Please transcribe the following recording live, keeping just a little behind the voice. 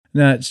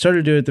No, it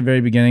started to do it at the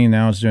very beginning, and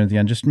now it's doing it at the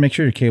end. Just make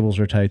sure your cables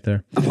are tight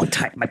there. I'm going to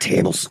tighten my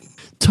tables.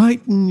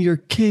 Tighten your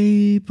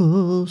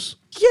cables.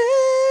 Yeah!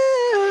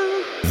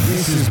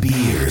 This is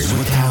Beers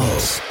with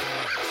Talos.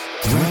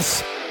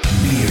 Threats,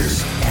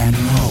 beers, and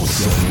no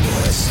silver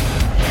bullets.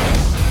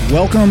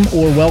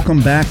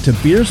 Welcome back to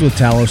Beers with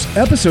Talos,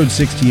 episode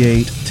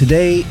 68.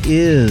 Today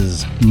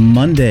is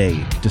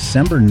Monday,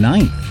 December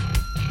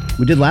 9th.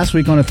 We did last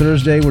week on a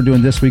Thursday. We're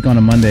doing this week on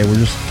a Monday. We're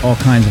just all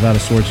kinds of out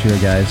of sorts here,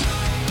 guys.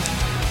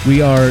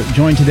 We are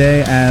joined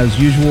today, as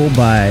usual,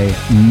 by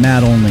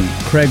Matt Only,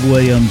 Craig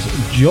Williams,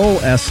 Joel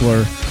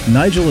Essler.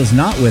 Nigel is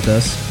not with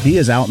us. He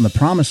is out in the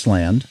promised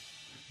land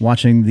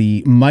watching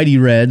the Mighty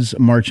Reds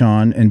march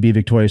on and be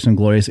victorious and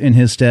glorious. In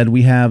his stead,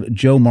 we have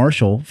Joe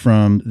Marshall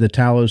from the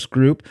Talos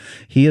Group.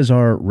 He is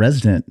our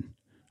resident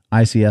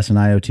ICS and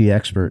IoT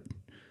expert.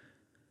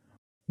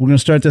 We're going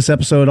to start this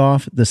episode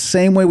off the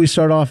same way we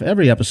start off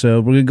every episode.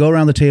 We're going to go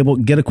around the table,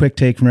 get a quick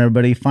take from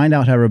everybody, find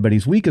out how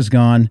everybody's week has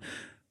gone.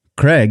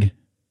 Craig,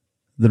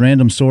 the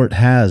random sort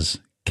has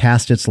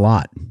cast its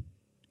lot.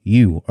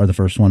 You are the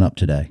first one up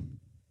today.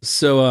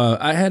 So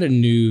I had a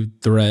new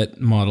threat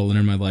model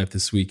enter my life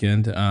this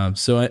weekend. We're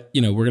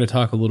going to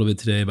talk a little bit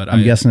today about.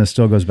 I'm guessing it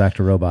still goes back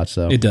to robots,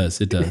 though. It does.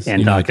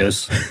 And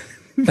tacos.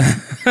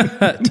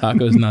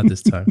 Tacos, not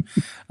this time.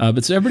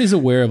 But so everybody's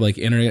aware of like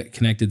internet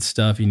connected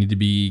stuff you need to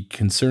be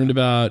concerned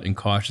about and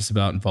cautious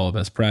about and follow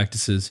best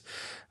practices.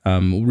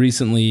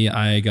 Recently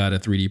I got a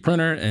 3D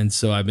printer, and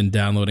so I've been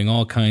downloading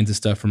all kinds of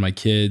stuff for my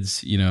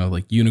kids,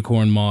 like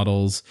unicorn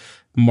models,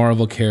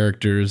 Marvel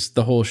characters,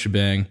 the whole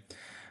shebang.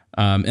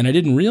 And I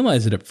didn't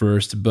realize it at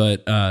first,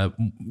 but,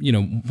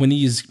 when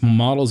these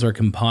models are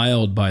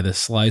compiled by the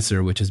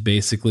slicer, which is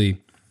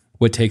basically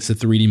what takes a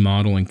 3D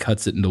model and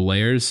cuts it into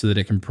layers so that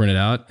it can print it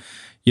out.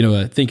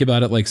 Think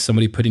about it like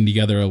somebody putting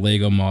together a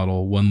Lego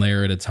model one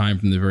layer at a time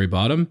from the very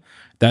bottom.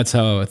 That's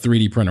how a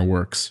 3D printer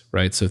works,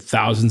 right? So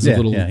thousands of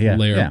little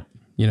layers,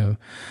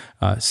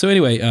 So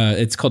anyway,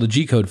 it's called a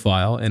G-code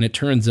file, and it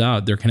turns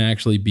out there can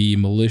actually be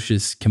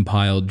malicious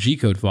compiled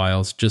G-code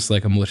files, just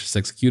like a malicious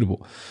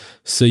executable.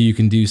 So you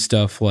can do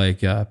stuff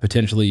like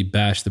potentially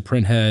bash the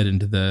printhead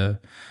into the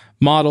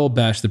model,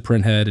 bash the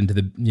printhead into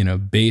the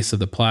base of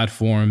the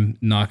platform,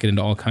 knock it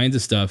into all kinds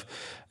of stuff,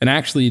 and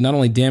actually not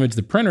only damage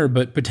the printer,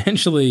 but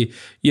potentially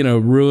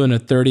ruin a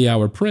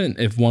 30-hour print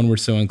if one were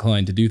so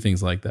inclined to do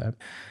things like that.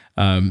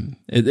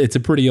 It's a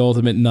pretty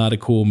ultimate, not a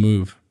cool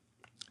move.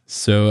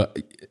 So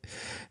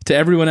to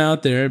everyone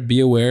out there, be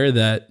aware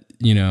that,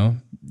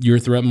 your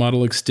threat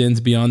model extends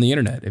beyond the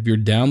internet. If you're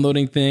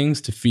downloading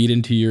things to feed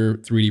into your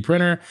 3D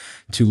printer,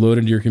 to load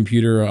into your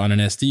computer on an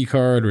SD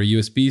card or a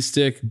USB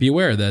stick, be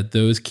aware that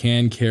those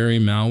can carry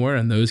malware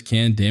and those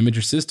can damage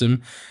your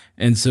system.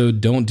 And so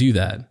don't do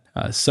that.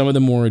 Some of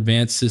the more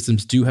advanced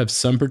systems do have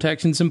some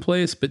protections in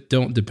place, but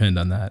don't depend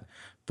on that.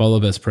 Follow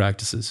best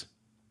practices.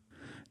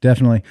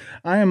 Definitely.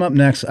 I am up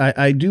next.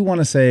 I do want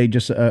to say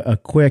just a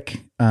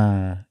quick,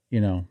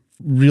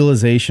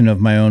 realization of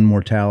my own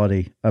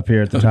mortality up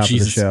here at the top of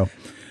the show.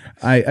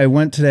 I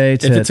went today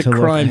to... If it's a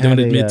crime, don't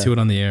admit to it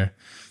on the air.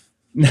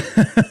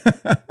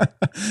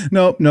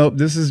 Nope.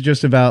 This is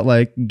just about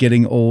like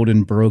getting old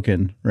and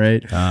broken,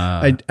 right?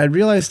 I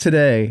realized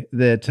today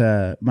that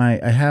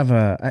I have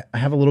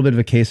a little bit of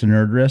a case of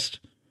nerd wrist,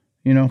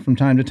 from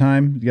time to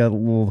time. You got a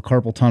little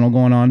carpal tunnel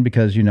going on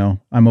because,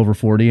 I'm over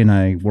 40 and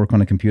I work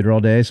on a computer all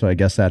day, so I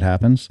guess that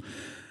happens.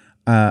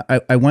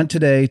 I went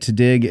today to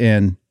dig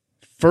in.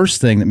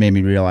 First thing that made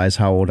me realize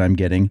how old I'm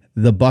getting,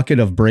 the bucket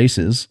of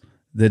braces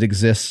that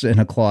exists in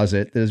a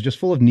closet that is just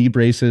full of knee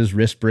braces,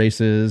 wrist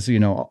braces,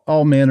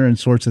 all manner and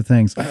sorts of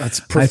things. That's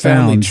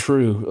profoundly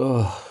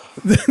true.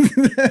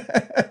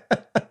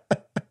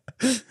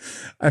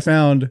 I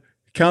found,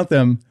 count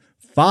them,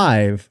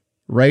 5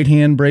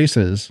 right-hand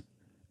braces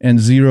and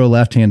 0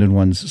 left-handed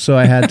ones. So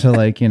I had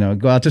to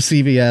go out to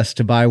CVS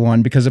to buy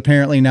one because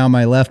apparently now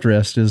my left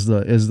wrist is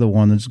the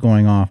one that's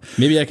going off.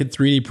 Maybe I could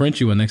 3D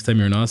print you one next time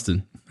you're in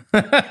Austin.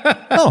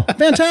 Oh,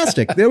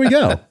 fantastic. There we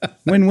go.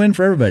 Win-win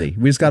for everybody.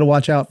 We just got to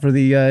watch out for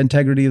the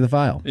integrity of the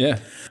file. Yeah.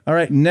 All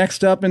right.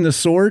 Next up in the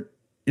sort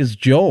is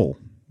Joel.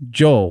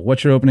 Joel,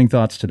 what's your opening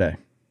thoughts today?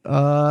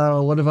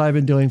 What have I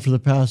been doing for the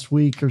past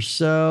week or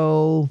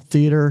so?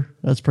 Theater.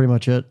 That's pretty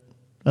much it.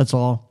 That's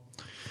all.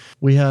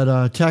 We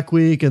had Tech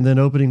Week and then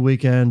opening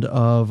weekend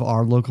of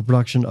our local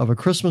production of A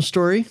Christmas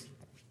Story,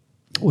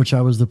 which I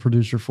was the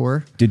producer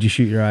for. Did you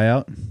shoot your eye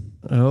out?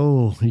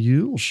 Oh,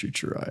 you'll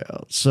shoot your eye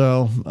out.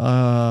 So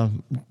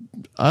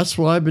that's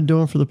what I've been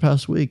doing for the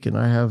past week, and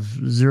I have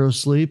 0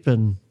 sleep,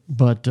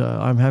 but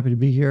I'm happy to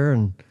be here,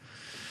 and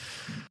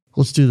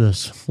let's do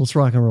this. Let's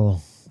rock and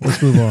roll. Let's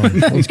move on.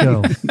 Let's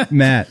go.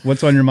 Matt,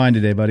 what's on your mind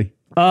today, buddy?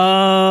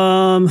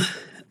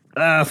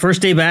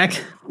 First day back.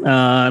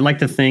 I'd like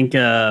to think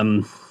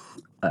I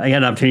got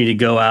an opportunity to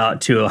go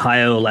out to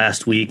Ohio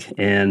last week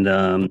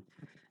and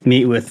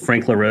meet with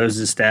Frank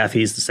LaRose's staff.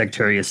 He's the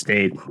Secretary of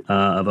State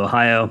of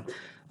Ohio.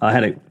 I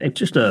had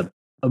a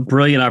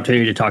brilliant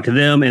opportunity to talk to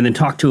them and then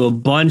talk to a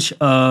bunch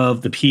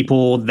of the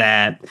people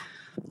that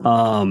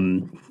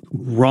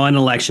run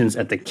elections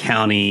at the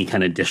county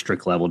kind of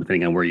district level,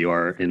 depending on where you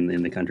are in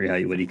the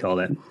country. What do you call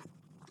that?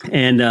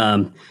 And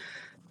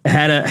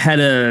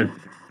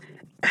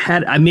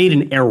I made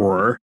an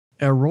error.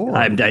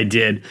 I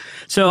did.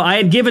 So I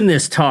had given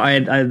this talk.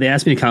 They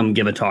asked me to come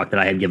give a talk that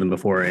I had given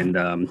before in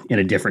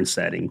a different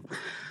setting,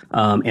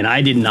 and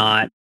I did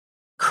not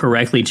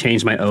correctly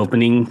change my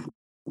opening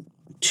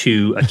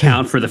to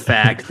account for the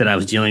fact that I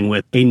was dealing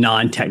with a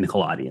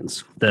non-technical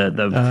audience.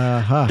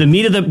 The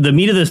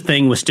meat of this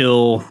thing was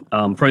still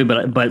probably,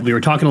 but we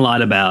were talking a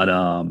lot about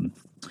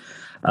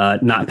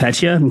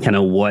NotPetya and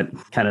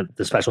kind of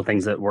the special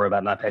things that were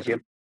about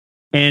NotPetya.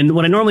 And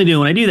what I normally do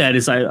when I do that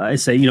is I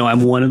say,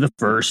 I'm one of the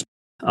first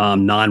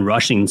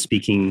non-Russian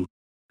speaking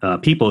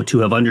people to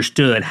have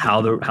understood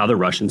how the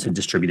Russians had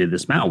distributed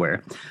this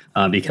malware,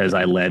 because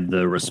I led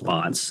the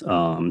response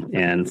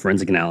and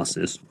forensic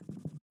analysis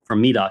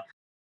from MEDOC.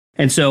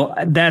 And so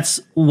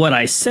that's what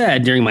I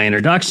said during my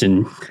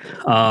introduction,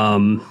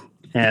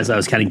 as I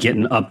was kind of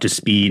getting up to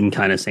speed and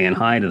kind of saying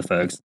hi to the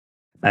folks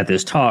at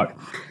this talk.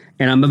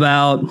 And I'm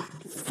about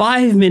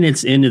 5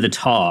 minutes into the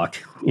talk,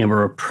 and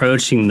we're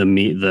approaching the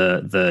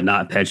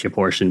NotPetya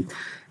portion,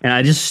 and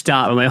I just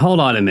stopped. I'm like, hold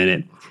on a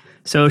minute.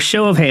 So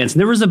show of hands. And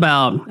there was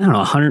about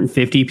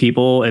 150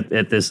 people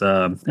at this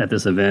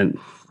event.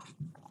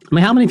 I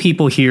mean, how many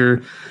people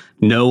here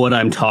know what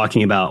I'm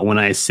talking about when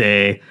I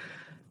say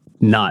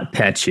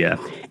NotPetya?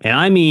 And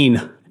I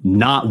mean,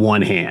 not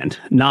one hand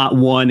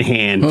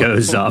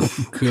goes up.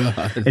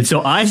 God. And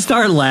so I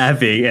start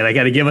laughing, and I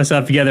got to get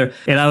myself together.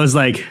 And I was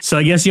like, so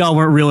I guess y'all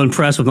weren't real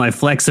impressed with my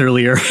flex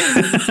earlier.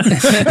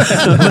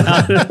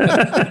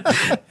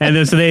 And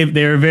then, so they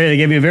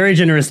gave me a very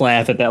generous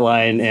laugh at that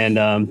line.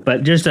 And,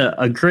 but just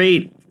a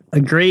great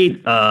way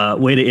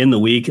to end the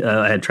week.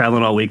 I had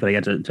traveling all week, but I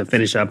got to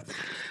finish up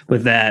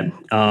with that.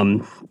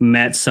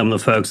 Met some of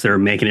the folks that are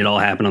making it all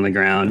happen on the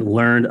ground,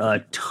 learned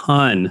a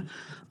ton.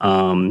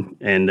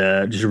 And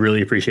just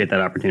really appreciate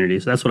that opportunity.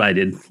 So that's what I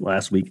did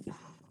last week.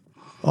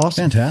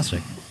 Awesome.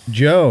 Fantastic.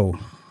 Joe,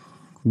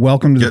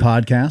 welcome to the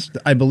podcast.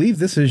 I believe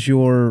this is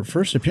your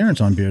first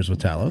appearance on Beers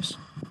with Talos.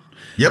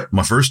 Yep,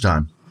 my first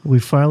time. We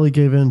finally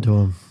gave in to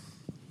him.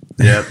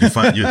 Yeah,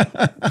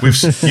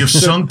 you've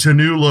sunk to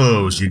new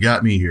lows. You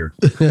got me here.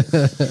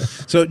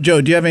 So,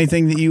 Joe, do you have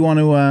anything that you want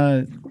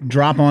to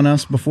drop on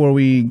us before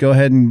we go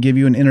ahead and give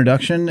you an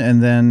introduction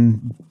and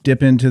then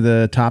dip into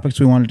the topics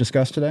we want to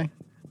discuss today?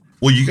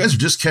 Well, you guys are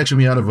just catching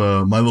me out of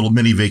my little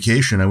mini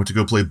vacation. I went to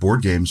go play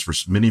board games for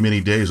many, many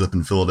days up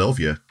in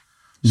Philadelphia.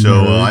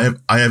 So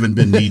I haven't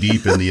been knee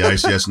deep in the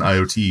ICS and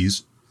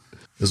IoTs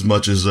as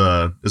much as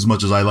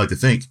I like to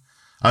think.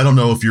 I don't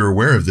know if you're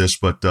aware of this,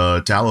 but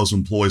Talos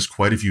employs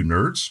quite a few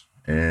nerds,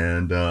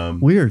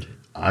 and weird.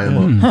 I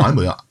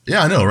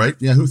know, right?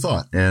 Yeah, who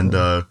thought? And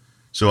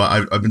so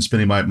I've been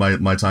spending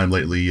my time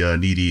lately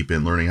knee deep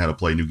in learning how to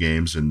play new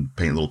games and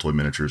paint little toy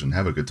miniatures and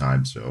have a good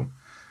time. So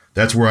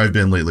that's where I've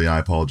been lately. I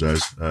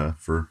apologize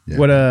for.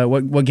 Yeah.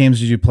 What games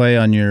did you play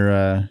on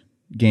your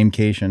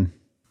gamecation?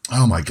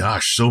 Oh my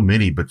gosh, so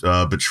many! But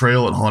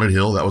Betrayal at Haunted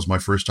Hill, that was my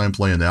first time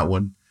playing that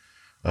one.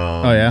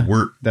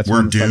 We're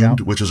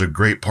Doomed, which is a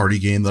great party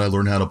game that I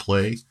learned how to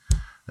play.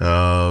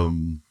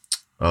 One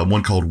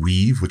called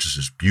Weave, which is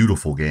this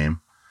beautiful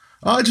game.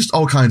 Just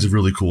all kinds of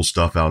really cool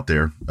stuff out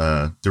there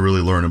to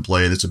really learn and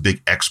play. And it's a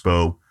big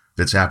expo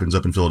that happens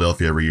up in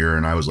Philadelphia every year.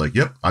 And I was like,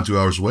 yep, I'm 2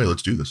 hours away.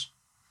 Let's do this.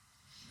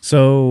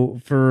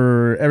 So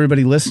for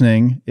everybody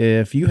listening,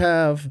 if you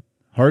have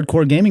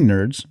hardcore gaming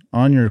nerds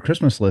on your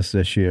Christmas list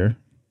this year,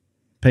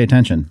 pay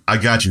attention. I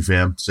got you,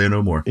 fam. Say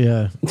no more.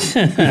 Yeah.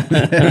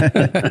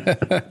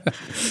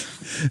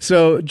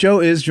 So Joe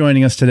is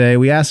joining us today.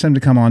 We asked him to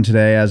come on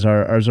today as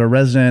our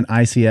resident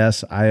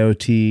ICS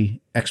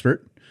IoT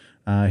expert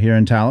here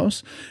in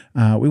Talos.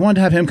 We wanted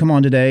to have him come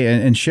on today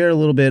and share a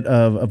little bit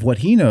of what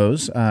he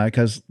knows,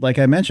 because like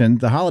I mentioned,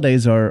 the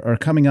holidays are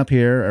coming up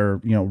here,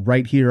 or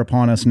right here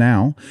upon us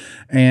now,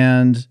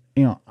 and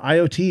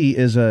IoT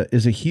is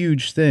a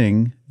huge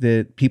thing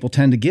that people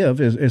tend to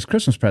give as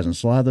Christmas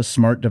presents. A lot of the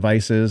smart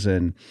devices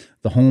and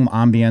the home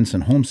ambience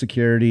and home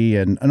security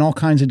and all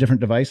kinds of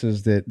different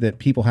devices that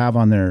people have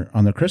on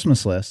their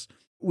Christmas list.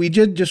 We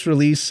did just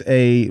release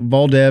a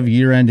VolDev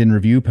year-end in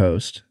review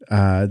post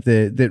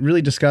that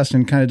really discussed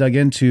and kind of dug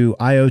into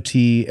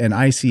IoT and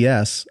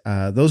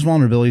ICS, those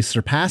vulnerabilities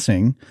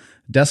surpassing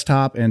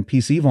desktop and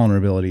PC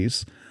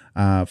vulnerabilities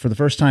for the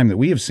first time that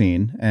we have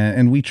seen.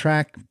 And we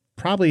track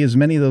probably as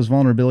many of those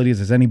vulnerabilities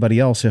as anybody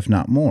else, if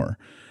not more.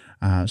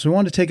 So we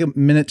wanted to take a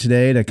minute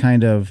today to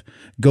kind of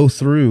go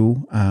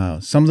through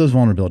some of those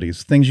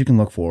vulnerabilities, things you can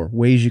look for,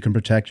 ways you can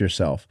protect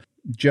yourself.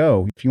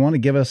 Joe, if you want to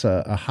give us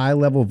a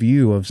high-level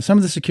view of some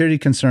of the security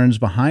concerns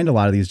behind a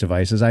lot of these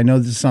devices, I know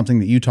this is something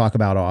that you talk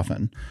about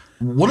often.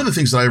 One of the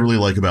things that I really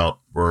like about,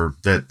 or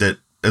that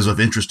is of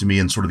interest to me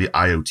in sort of the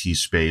IoT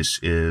space,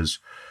 is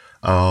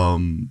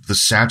the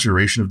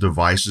saturation of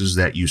devices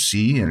that you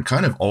see, and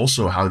kind of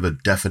also how the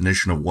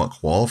definition of what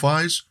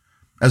qualifies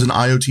as an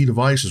IoT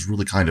device has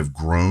really kind of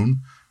grown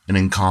and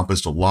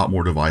encompassed a lot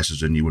more devices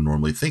than you would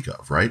normally think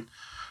of, right?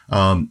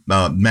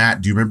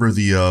 Matt, do you remember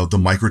the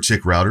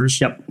MikroTik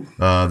routers? Yep.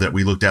 That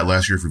we looked at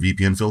last year for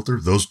VPN filter?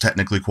 Those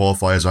technically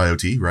qualify as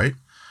IoT, right?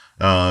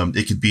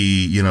 It could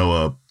be,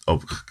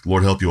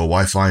 Lord help you, a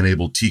Wi-Fi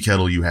enabled tea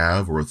kettle you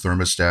have, or a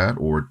thermostat,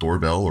 or a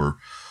doorbell,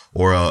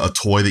 or a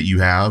toy that you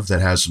have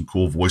that has some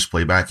cool voice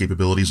playback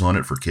capabilities on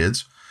it for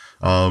kids.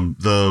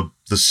 The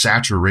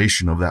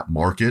saturation of that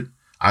market,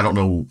 I don't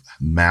know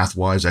math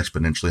wise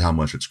exponentially how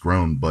much it's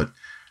grown, but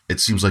it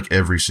seems like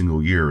every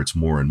single year it's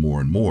more and more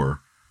and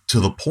more, to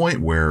the point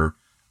where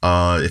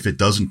if it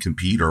doesn't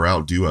compete or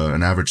outdo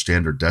an average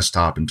standard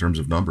desktop in terms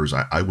of numbers,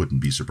 I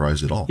wouldn't be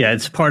surprised at all. Yeah,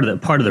 it's part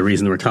of the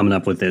reason we're coming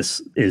up with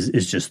this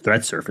is just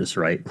threat surface,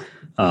 right?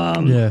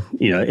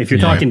 If you're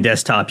talking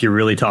desktop, you're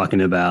really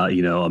talking about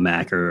a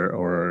Mac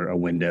or a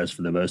Windows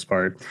for the most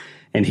part,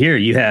 and here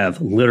you have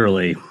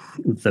literally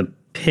the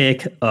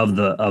pick of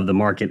the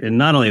market, and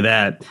not only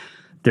that,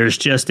 there's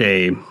just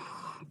a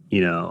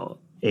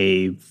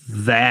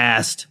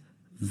vast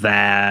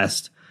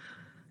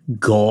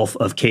gulf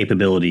of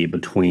capability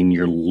between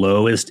your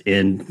lowest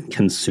end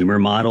consumer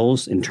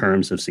models in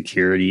terms of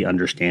security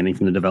understanding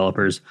from the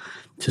developers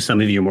to some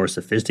of your more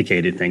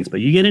sophisticated things. But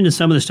you get into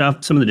some of the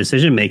stuff, some of the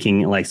decision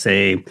making, like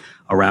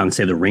around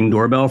the Ring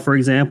doorbell, for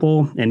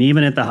example, and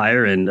even at the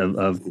higher end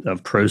of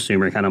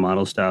prosumer kind of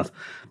model stuff,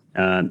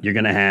 you're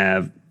going to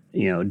have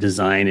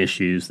design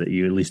issues that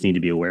you at least need to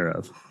be aware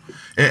of.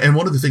 And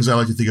one of the things I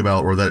like to think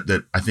about, or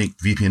that I think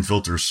VPN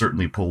filters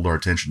certainly pulled our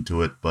attention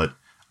to it, but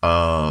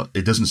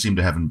it doesn't seem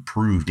to have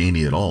improved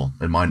any at all,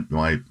 in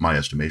my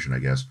estimation, I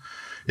guess,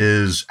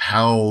 is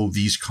how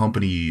these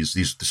companies,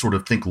 these sort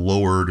of think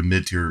lower to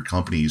mid-tier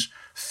companies,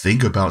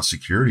 think about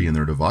security in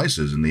their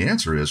devices. And the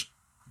answer is,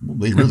 well,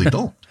 they really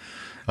don't.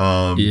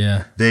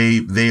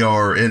 They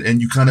are,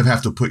 and you kind of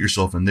have to put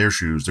yourself in their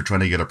shoes. They're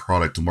trying to get a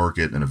product to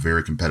market in a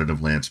very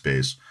competitive land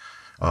space.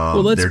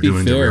 They're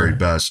doing their very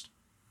best.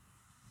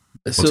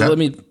 So let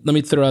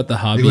me throw out the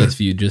hobbyist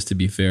view just to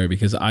be fair,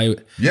 because go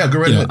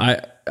right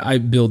ahead. I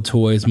build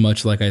toys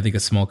much like I think a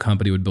small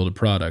company would build a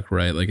product,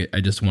 right? Like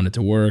I just want it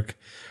to work.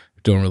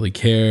 Don't really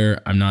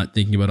care. I'm not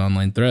thinking about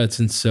online threats.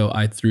 And so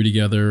I threw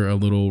together a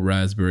little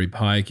Raspberry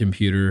Pi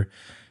computer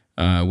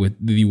with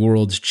the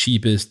world's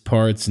cheapest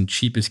parts and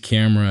cheapest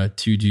camera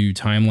to do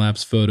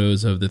time-lapse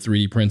photos of the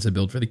 3D prints I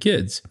built for the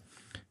kids.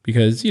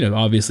 Because,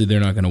 obviously they're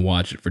not going to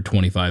watch it for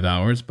 25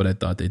 hours, but I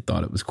thought they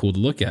thought it was cool to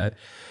look at.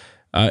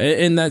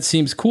 And that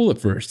seems cool at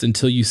first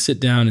until you sit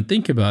down and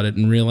think about it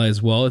and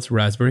realize, well, it's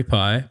Raspberry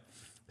Pi,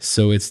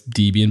 so it's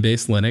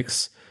Debian-based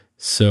Linux,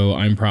 so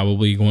I'm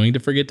probably going to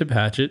forget to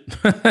patch it.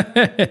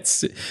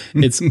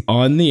 It's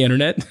on the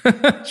internet.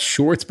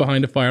 Sure, it's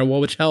behind a firewall,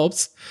 which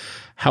helps.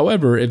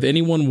 However, if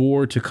anyone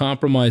were to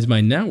compromise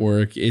my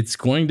network, it's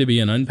going to be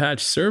an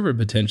unpatched server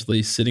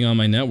potentially sitting on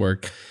my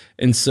network.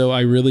 And so I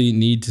really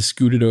need to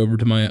scoot it over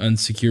to my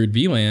unsecured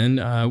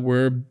VLAN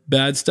where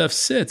bad stuff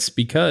sits,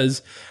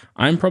 because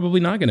I'm probably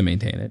not going to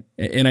maintain it.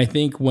 And I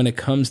think when it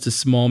comes to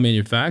small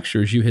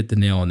manufacturers, you hit the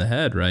nail on the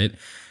head, right?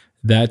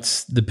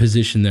 That's the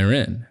position they're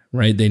in,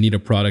 right? They need a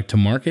product to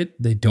market.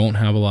 They don't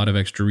have a lot of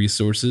extra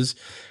resources.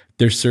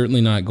 They're certainly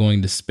not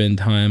going to spend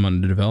time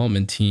on a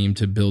development team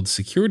to build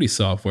security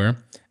software.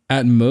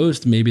 At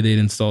most, maybe they'd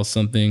install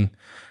something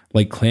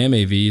like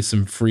ClamAV,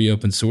 some free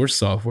open source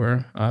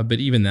software. But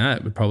even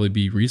that would probably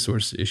be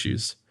resource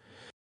issues.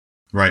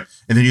 Right.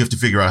 And then you have to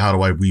figure out, how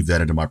do I weave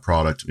that into my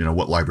product?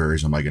 What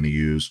libraries am I going to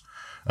use?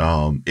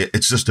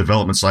 It's just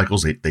development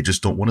cycles. They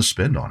just don't want to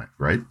spend on it.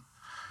 Right.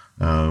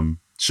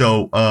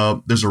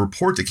 So there's a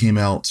report that came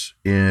out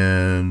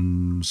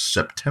in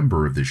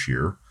September of this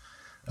year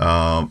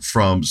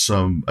from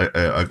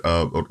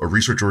a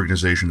research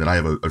organization that I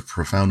have a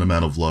profound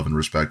amount of love and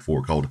respect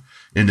for, called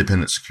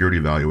Independent Security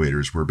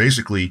Evaluators, where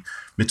basically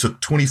it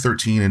took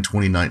 2013 and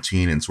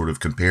 2019 and sort of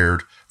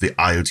compared the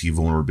IoT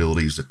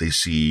vulnerabilities that they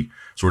see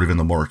sort of in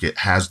the market.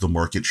 Has the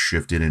market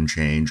shifted and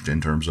changed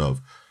in terms of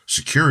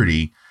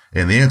security?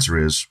 And the answer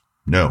is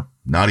no,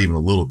 not even a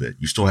little bit.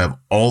 You still have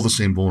all the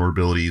same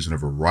vulnerabilities in a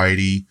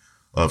variety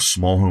of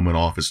small home and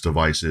office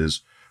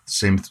devices.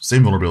 Same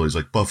vulnerabilities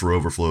like buffer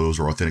overflows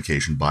or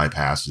authentication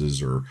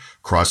bypasses or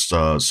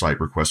cross-site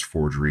request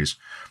forgeries.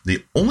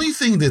 The only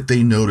thing that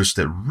they noticed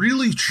that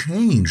really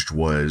changed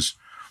was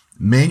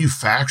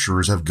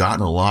manufacturers have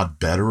gotten a lot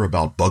better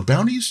about bug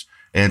bounties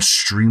and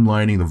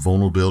streamlining the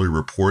vulnerability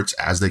reports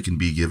as they can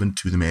be given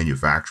to the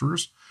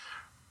manufacturers.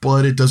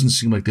 But it doesn't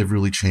seem like they've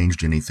really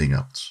changed anything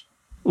else.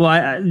 Well,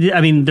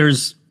 I mean,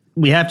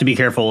 we have to be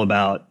careful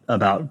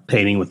about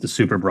painting with the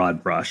super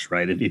broad brush,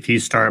 right? If you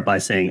start by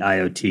saying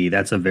IoT,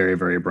 that's a very,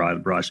 very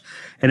broad brush.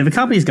 And if a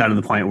company's gotten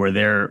to the point where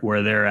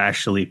they're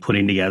actually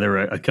putting together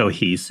a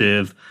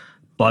cohesive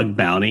bug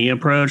bounty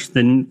approach,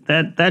 then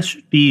that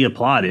should be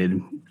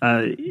applauded.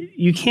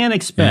 You can't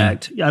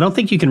expect. I don't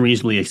think you can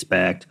reasonably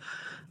expect.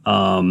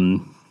 I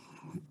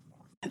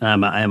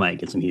might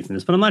get some heat from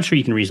this, but I'm not sure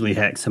you can reasonably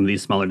hack some of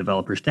these smaller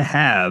developers to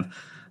have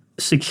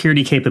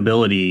security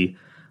capability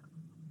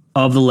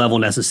of the level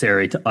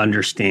necessary to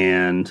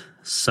understand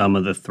some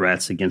of the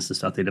threats against the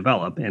stuff they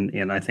develop.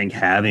 And I think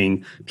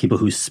having people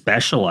who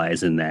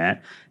specialize in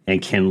that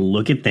and can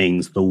look at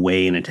things the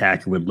way an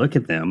attacker would look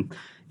at them,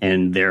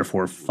 and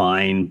therefore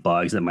find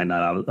bugs that might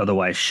not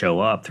otherwise show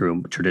up through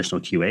a traditional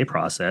QA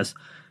process,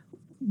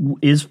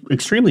 is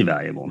extremely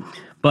valuable.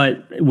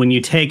 But when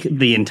you take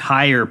the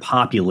entire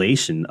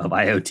population of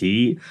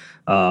IoT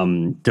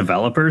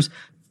developers,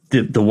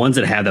 the ones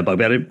that have that bug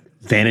bounty,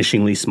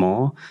 vanishingly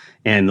small,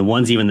 and the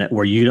ones even that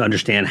where you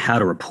understand how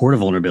to report a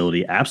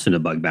vulnerability absent a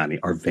bug bounty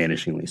are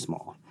vanishingly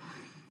small.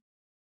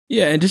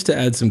 Yeah, and just to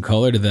add some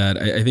color to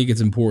that, I think it's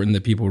important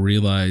that people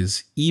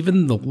realize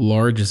even the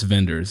largest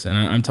vendors, and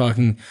I'm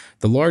talking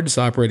the largest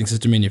operating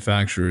system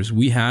manufacturers,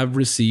 we have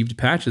received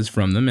patches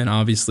from them, and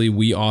obviously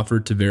we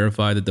offered to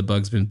verify that the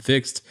bug's been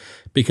fixed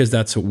because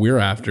that's what we're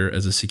after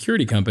as a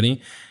security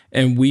company.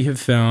 And we have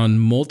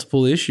found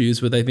multiple issues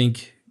with, I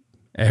think,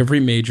 every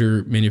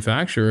major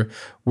manufacturer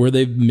where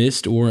they've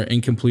missed or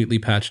incompletely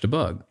patched a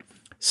bug.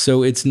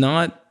 So it's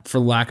not for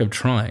lack of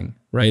trying,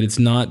 right? It's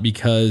not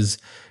because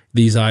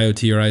these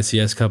IoT or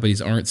ICS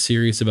companies aren't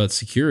serious about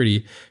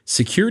security.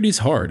 Security is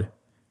hard,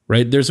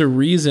 right? There's a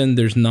reason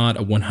there's not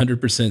a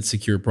 100%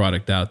 secure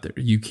product out there.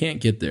 You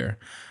can't get there,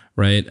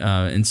 right?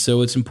 And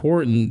so it's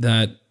important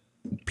that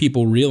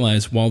people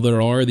realize while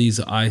there are these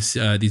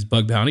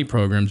bug bounty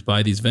programs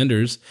by these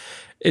vendors,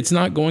 it's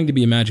not going to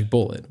be a magic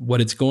bullet. What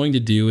it's going to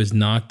do is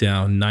knock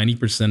down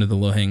 90% of the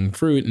low-hanging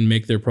fruit and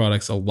make their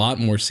products a lot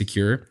more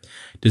secure.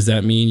 Does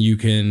that mean you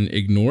can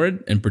ignore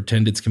it and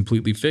pretend it's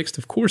completely fixed?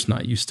 Of course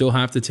not. You still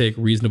have to take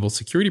reasonable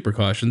security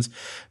precautions,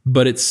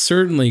 but it's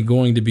certainly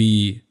going to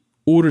be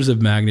orders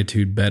of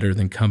magnitude better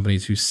than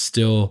companies who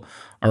still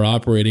are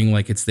operating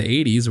like it's the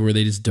 80s where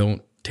they just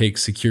don't take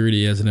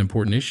security as an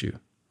important issue.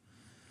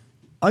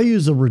 I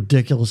use a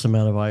ridiculous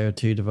amount of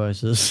IoT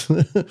devices.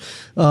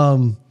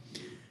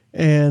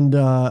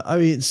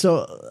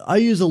 So I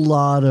use a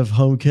lot of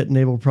HomeKit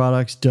enabled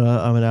products.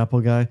 I'm an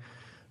Apple guy.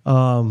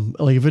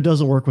 Like if it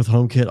doesn't work with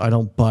HomeKit, I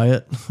don't buy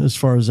it as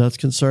far as that's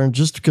concerned,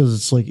 just because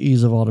it's like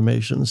ease of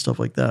automation and stuff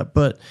like that.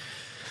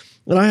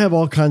 And I have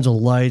all kinds of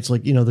lights,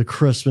 like, the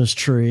Christmas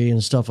tree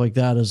and stuff like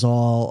that is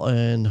all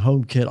in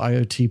HomeKit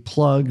IoT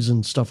plugs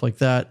and stuff like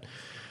that.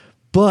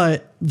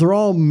 But they're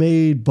all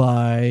made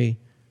by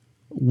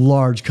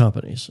large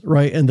companies,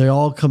 right? And they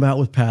all come out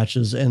with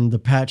patches, and the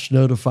patch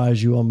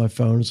notifies you on my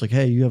phone. It's like,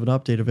 hey, you have an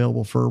update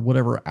available for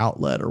whatever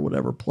outlet or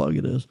whatever plug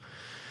it is.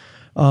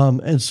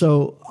 And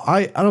so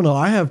I don't know,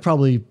 I have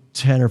probably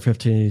 10 or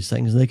 15 of these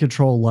things. They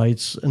control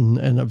lights and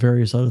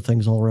various other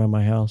things all around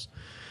my house.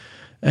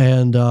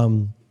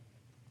 And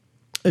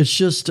it's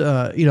just,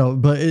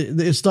 but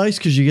it's nice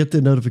because you get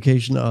the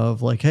notification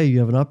of like, hey, you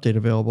have an update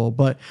available.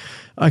 But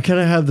I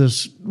kind of have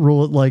this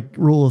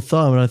rule of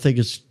thumb, and I think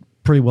it's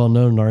pretty well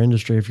known in our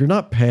industry. If you're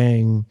not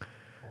paying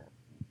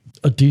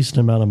a decent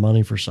amount of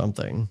money for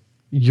something,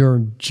 you're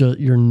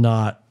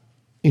not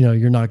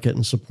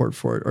getting support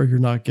for it, or you're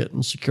not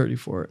getting security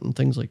for it and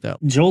things like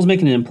that. Joel's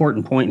making an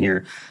important point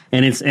here,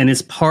 and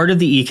it's part of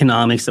the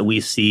economics that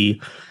we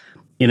see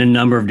in a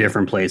number of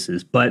different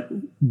places. But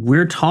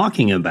we're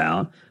talking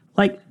about,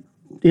 like,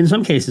 in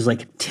some cases,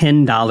 like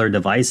 $10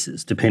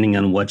 devices, depending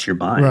on what you're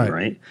buying,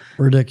 right?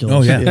 Ridiculous.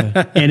 Oh,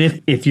 yeah.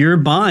 And if you're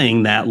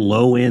buying that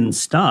low end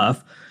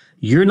stuff,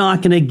 you're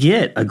not going to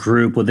get a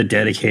group with a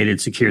dedicated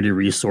security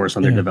resource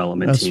on their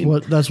development team.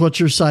 That's what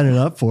you're signing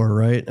up for,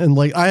 right? And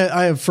like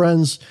I have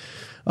friends,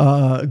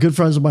 good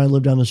friends of mine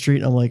live down the street,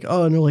 and I'm like,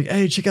 oh, and they're like,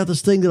 hey, check out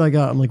this thing that I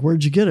got. I'm like,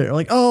 where'd you get it? They're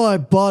like, oh, I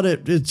bought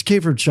it. It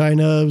came from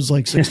China. It was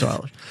like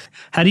 $6.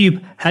 How do you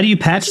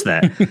patch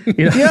that?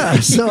 Yeah.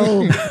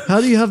 So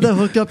how do you have that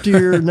hooked up to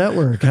your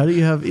network? How do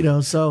you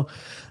have, so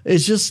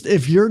it's just,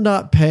 if you're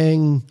not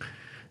paying,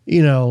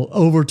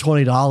 over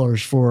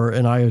 $20 for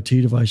an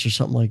IoT device or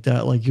something like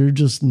that, like you're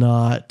just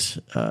not,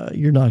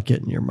 you're not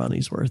getting your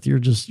money's worth.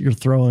 You're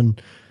throwing,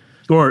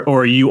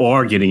 or you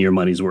are getting your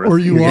money's worth, or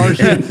you are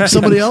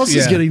somebody else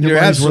is getting your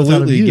money's worth. You're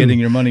absolutely getting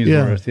your money's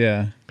worth.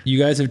 Yeah. You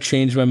guys have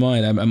changed my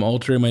mind. I'm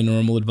altering my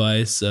normal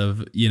advice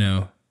of,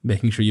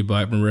 making sure you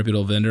buy it from a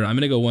reputable vendor. I'm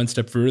going to go one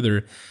step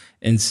further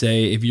and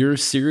say, if you're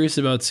serious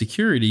about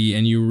security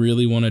and you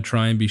really want to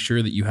try and be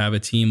sure that you have a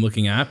team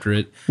looking after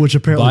it, which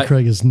apparently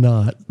Craig is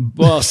not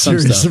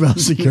serious about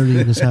security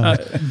in his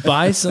house,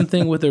 buy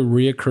something with a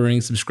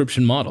reoccurring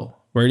subscription model,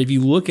 right? If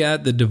you look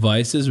at the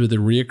devices with a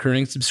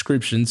reoccurring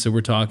subscription, so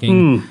we're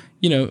talking,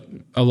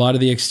 a lot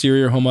of the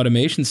exterior home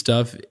automation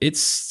stuff, it's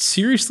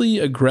seriously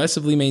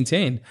aggressively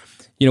maintained.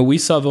 We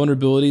saw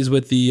vulnerabilities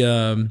with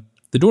the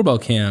doorbell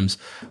cams,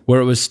 where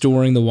it was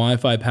storing the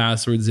Wi-Fi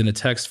passwords in a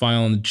text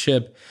file on the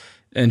chip.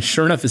 And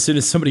sure enough, as soon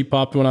as somebody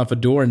popped one off a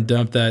door and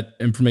dumped that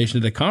information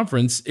at a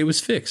conference, it was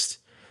fixed.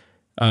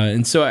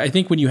 And so I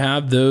think when you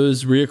have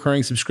those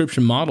reoccurring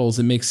subscription models,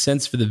 it makes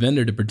sense for the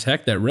vendor to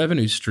protect that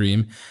revenue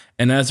stream.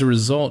 And as a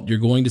result, you're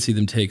going to see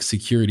them take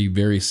security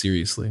very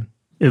seriously.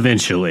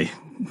 Eventually.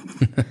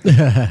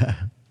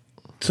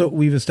 So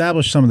we've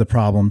established some of the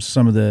problems,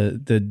 some of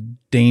the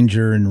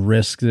danger and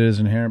risk that is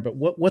inherent, but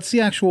what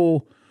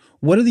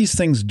are these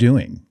things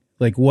doing?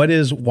 Like,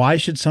 why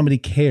should somebody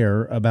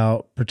care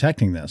about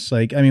protecting this?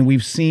 Like, I mean,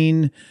 we've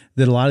seen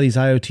that a lot of these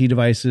IoT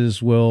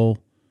devices will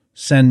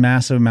send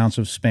massive amounts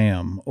of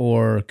spam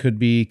or could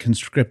be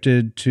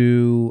conscripted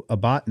to a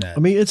botnet. I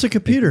mean, it's a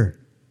computer.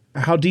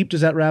 How deep does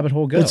that rabbit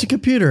hole go? It's a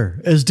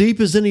computer, as deep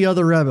as any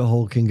other rabbit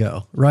hole can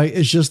go, right?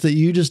 It's just that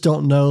you just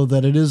don't know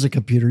that it is a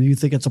computer. You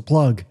think it's a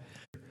plug,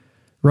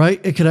 right?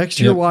 It connects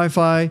to your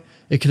Wi-Fi,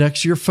 it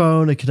connects to your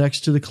phone, it connects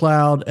to the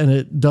cloud, and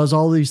it does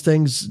all these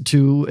things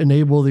to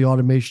enable the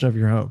automation of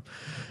your home.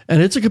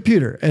 And it's a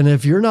computer. And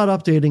if you're not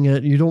updating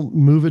it, you don't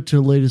move it to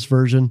the latest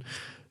version,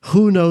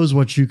 who knows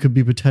what you could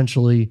be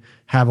potentially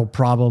have a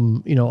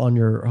problem, on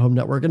your home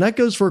network. And that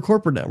goes for a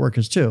corporate network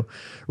as too,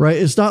 right?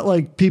 It's not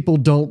like people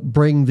don't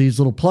bring these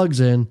little plugs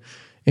into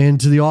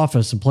the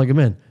office and plug them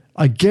in.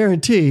 I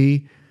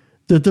guarantee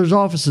that there's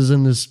offices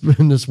in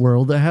this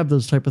world that have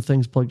those type of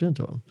things plugged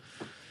into them.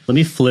 Let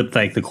me flip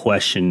the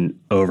question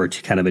over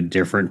to kind of a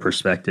different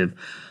perspective.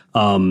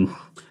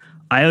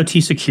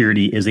 IoT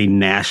security is a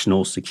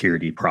national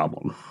security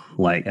problem,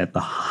 like at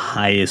the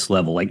highest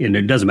level, and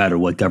it doesn't matter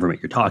what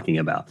government you're talking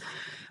about.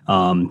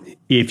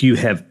 If you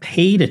have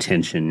paid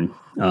attention,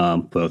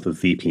 both with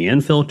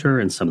VPN filter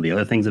and some of the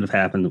other things that have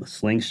happened with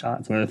Slingshot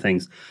and some other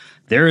things,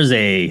 there is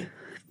a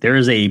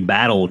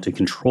battle to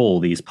control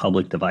these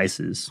public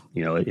devices.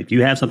 If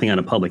you have something on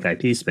a public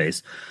IP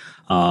space,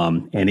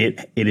 and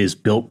it is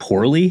built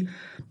poorly,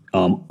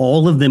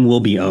 all of them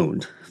will be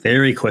owned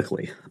very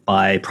quickly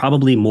by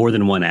probably more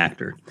than one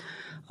actor.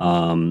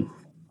 And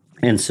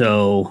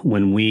so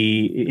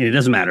it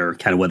doesn't matter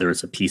kind of whether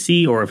it's a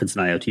PC or if it's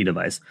an IoT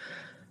device,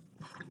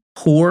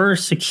 poor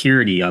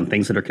security on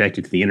things that are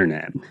connected to the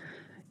internet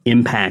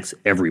impacts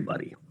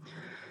everybody.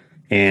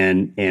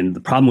 And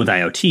the problem with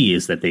IoT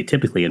is that they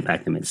typically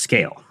impact them at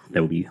scale.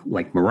 That would be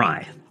like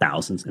Mirai,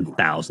 thousands and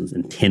thousands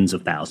and tens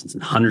of thousands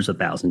and hundreds of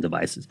thousands of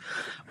devices,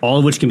 all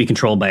of which can be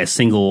controlled by a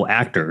single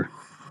actor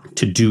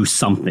to do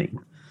something.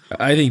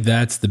 I think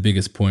that's the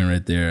biggest point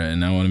right there.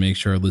 And I want to make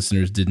sure our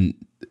listeners didn't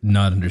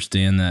not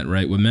understand that,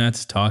 right? What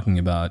Matt's talking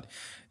about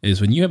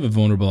is when you have a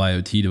vulnerable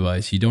IoT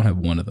device, you don't have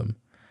one of them,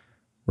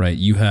 right?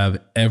 You have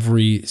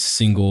every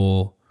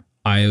single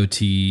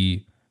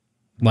IoT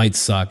light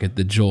socket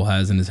that Joel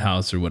has in his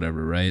house or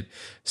whatever, right?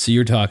 So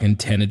you're talking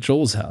 10 at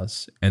Joel's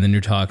house, and then you're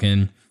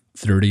talking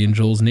 30 in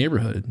Joel's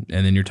neighborhood,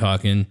 and then you're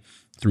talking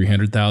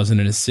 300,000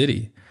 in a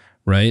city,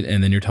 right?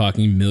 And then you're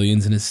talking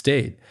millions in a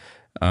state.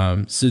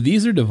 So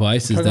these are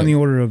devices on the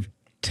order of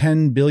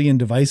 10 billion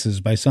devices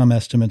by some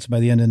estimates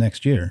by the end of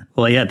next year.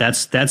 Well, yeah,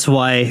 that's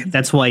why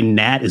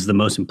NAT is the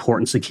most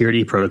important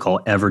security protocol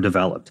ever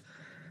developed.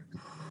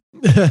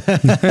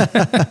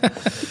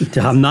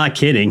 I'm not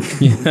kidding.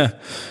 Yeah.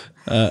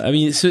 I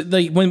mean, so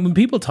like when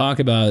people talk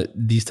about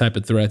these type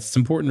of threats, it's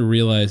important to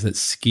realize that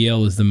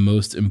scale is the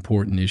most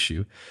important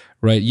issue,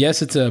 right?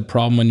 Yes, it's a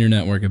problem on your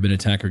network if an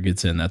attacker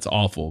gets in. That's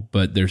awful,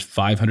 but there's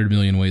 500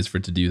 million ways for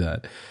it to do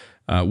that.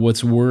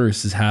 What's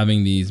worse is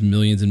having these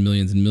millions and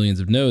millions and millions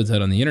of nodes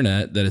out on the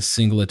internet that a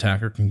single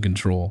attacker can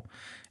control.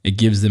 It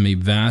gives them a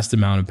vast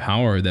amount of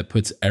power that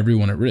puts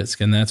everyone at risk.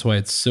 And that's why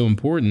it's so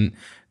important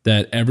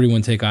that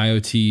everyone take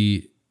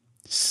IoT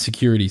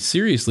security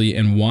seriously,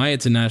 and why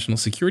it's a national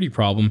security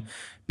problem,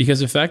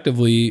 because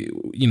effectively,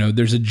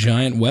 there's a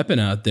giant weapon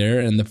out there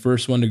and the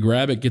first one to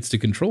grab it gets to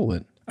control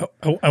it.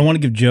 I want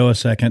to give Joe a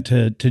second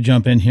to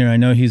jump in here. I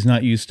know he's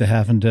not used to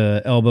having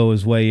to elbow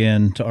his way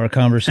in to our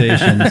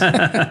conversations. You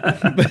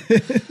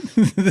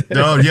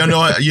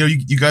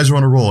guys are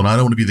on a roll, and I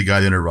don't want to be the guy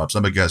that interrupts.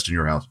 I'm a guest in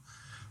your house.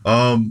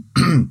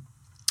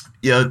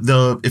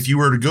 If you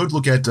were to go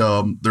look at,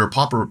 there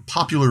are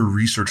popular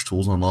research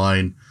tools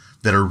online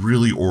that are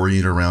really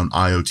oriented around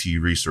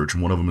IoT research,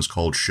 and one of them is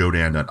called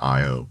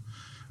Shodan.io.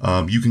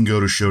 You can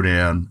go to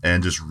Shodan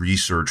and just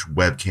research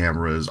web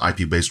cameras,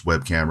 IP-based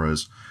web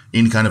cameras,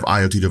 any kind of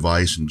IoT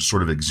device, and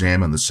sort of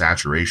examine the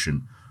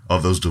saturation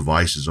of those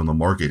devices on the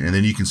market. And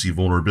then you can see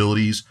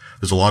vulnerabilities.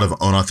 There's a lot of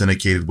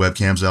unauthenticated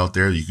webcams out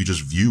there that you could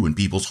just view in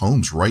people's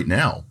homes right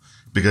now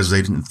because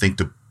they didn't think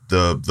the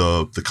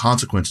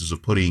consequences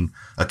of putting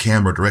a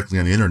camera directly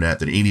on the internet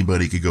that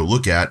anybody could go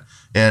look at.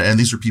 And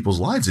these are people's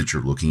lives that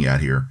you're looking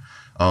at here.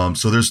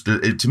 So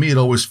to me, it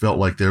always felt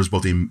like there's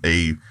both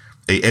a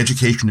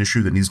education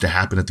issue that needs to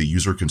happen at the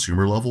user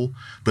consumer level,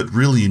 but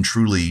really and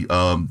truly,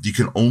 you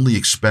can only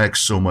expect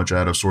so much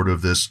out of sort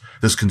of this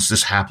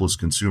hapless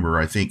consumer.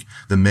 I think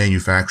the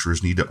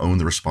manufacturers need to own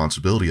the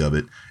responsibility of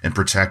it and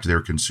protect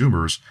their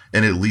consumers.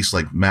 And at least,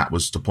 like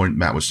the point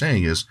Matt was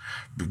saying is,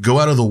 go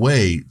out of the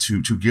way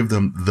to give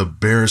them the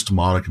barest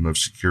modicum of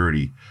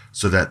security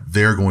so that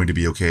they're going to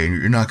be okay.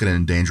 And you're not going to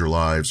endanger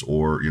lives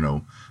or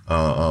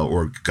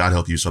God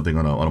help you, something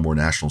on a more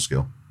national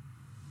scale.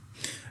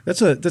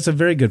 That's a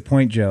very good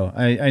point, Joe.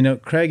 I know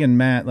Craig and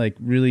Matt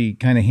really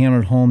kind of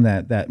hammered home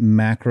that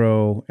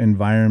macro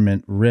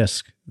environment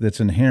risk that's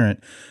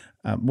inherent.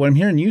 What I'm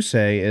hearing you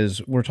say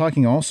is we're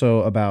talking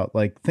also about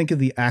think of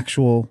the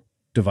actual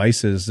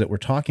devices that we're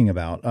talking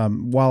about.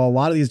 While a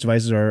lot of these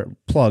devices are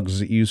plugs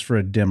that you use for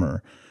a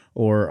dimmer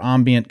or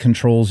ambient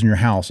controls in your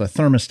house, a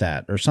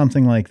thermostat or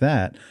something like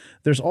that.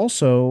 There's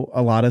also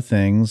a lot of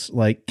things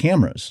like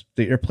cameras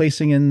that you're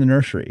placing in the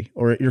nursery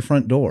or at your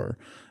front door,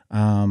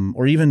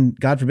 or even,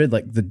 God forbid,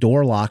 like the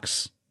door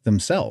locks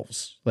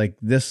themselves. Like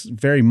this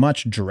very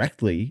much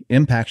directly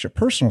impacts your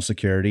personal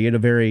security at a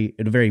very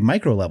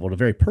micro level, at a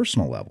very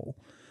personal level.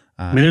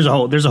 I mean,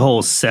 there's a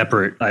whole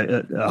separate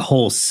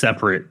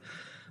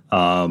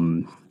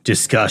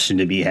discussion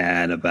to be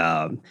had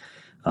about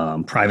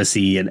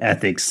privacy and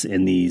ethics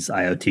in these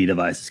IoT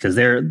devices, because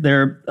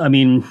I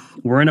mean,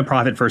 we're in a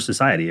profit first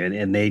society,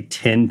 and they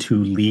tend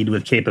to lead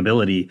with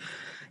capability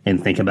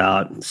and think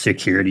about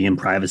security and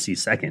privacy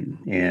second.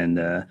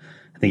 And I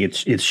think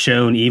it's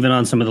shown even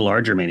on some of the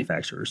larger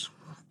manufacturers.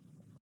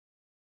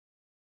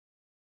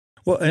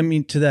 Well, I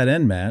mean, to that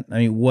end, Matt, I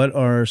mean, what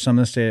are some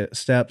of the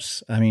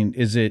steps? I mean,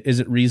 is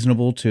it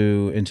reasonable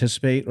to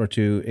anticipate or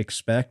to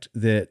expect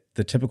that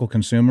the typical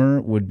consumer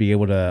would be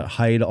able to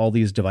hide all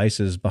these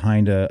devices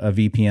behind a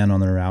VPN on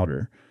their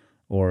router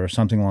or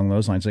something along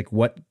those lines? Like,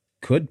 what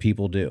could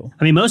people do?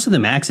 I mean, most of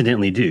them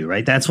accidentally do,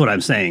 right? That's what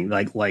I'm saying.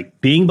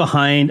 Like being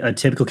behind a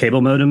typical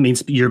cable modem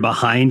means you're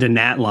behind a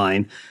NAT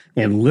line.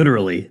 And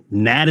literally,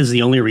 NAT is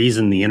the only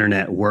reason the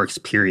internet works,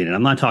 period. And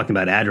I'm not talking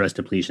about address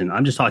depletion.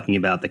 I'm just talking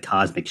about the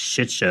cosmic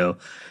shit show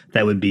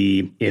that would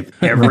be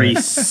if every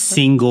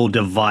single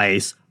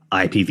device,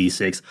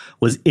 IPv6,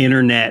 was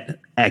internet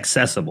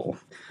accessible.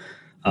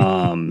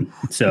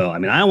 So, I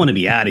mean, I want to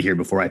be out of here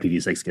before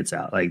IPv6 gets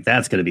out. Like,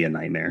 that's going to be a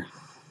nightmare.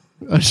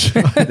 Just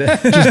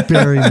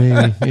bury me.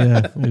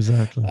 Yeah,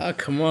 exactly. Oh,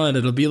 come on.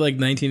 It'll be like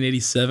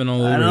 1987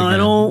 all over again. I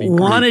don't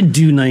want to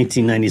do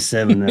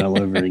 1997 all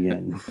over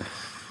again.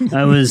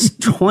 I was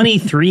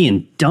 23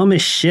 and dumb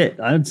as shit.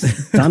 I'm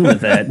done with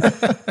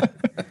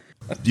that.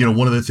 You know,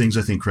 one of the things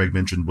I think Craig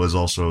mentioned was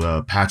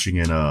also patching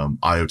in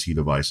IoT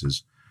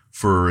devices.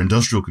 For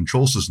industrial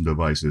control system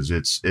devices,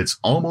 it's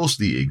almost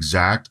the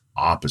exact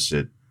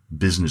opposite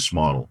business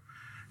model.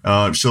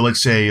 So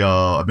let's say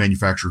a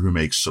manufacturer who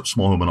makes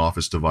small home and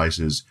office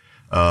devices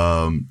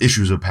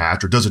issues a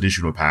patch or doesn't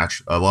issue a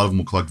patch. A lot of them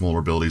will collect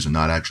vulnerabilities and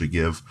not actually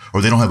give,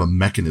 or they don't have a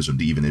mechanism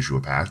to even issue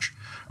a patch.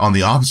 On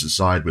the opposite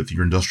side, with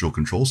your industrial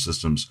control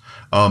systems,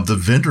 the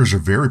vendors are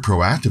very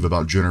proactive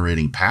about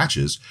generating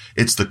patches.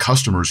 It's the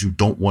customers who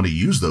don't want to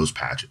use those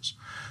patches.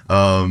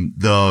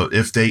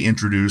 If they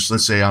introduce,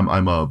 let's say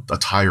I'm a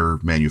tire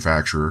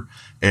manufacturer,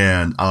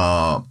 and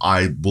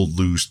I will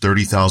lose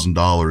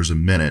 $30,000 a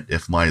minute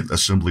if my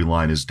assembly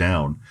line is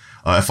down.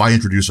 If I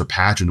introduce a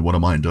patch into one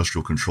of my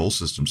industrial control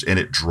systems and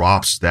it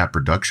drops that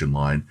production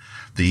line,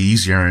 the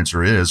easy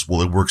answer is,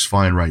 well, it works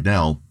fine right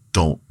now.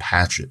 Don't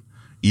patch it.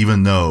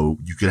 Even though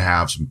you could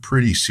have some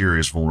pretty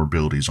serious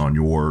vulnerabilities on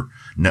your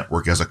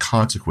network as a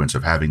consequence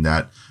of having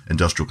that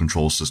industrial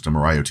control system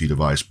or IoT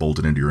device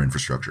bolted into your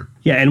infrastructure.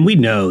 Yeah, and we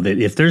know that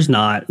if there's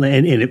not,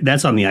 and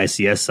that's on the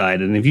ICS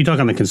side, and if you talk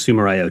on the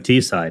consumer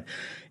IoT side,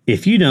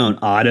 if you don't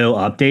auto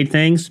update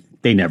things,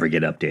 they never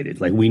get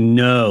updated. Like, we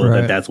know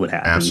that that's what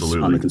happens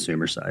on the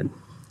consumer side.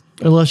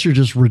 Unless you're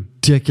just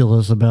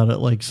ridiculous about it,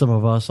 like some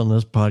of us on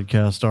this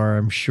podcast are,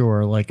 I'm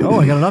sure. Like, oh,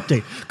 I got an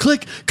update.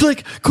 Click,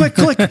 quick,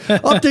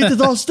 update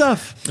this all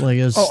stuff. Like,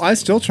 I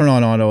still turn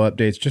on auto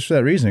updates just for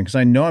that reason, because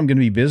I know I'm going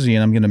to be busy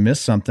and I'm going to miss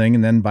something,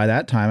 and then by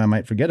that time I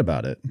might forget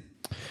about it.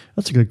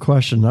 That's a good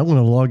question. I'm going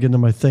to log into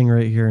my thing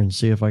right here and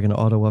see if I can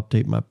auto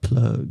update my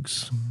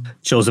plugs.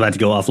 Joel's about to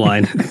go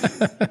offline.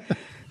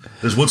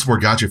 There's what's more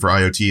gotcha for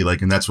IoT,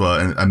 like, and that's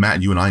what, and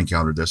Matt, you and I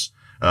encountered this.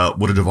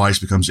 When a device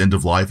becomes end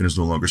of life and is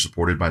no longer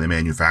supported by the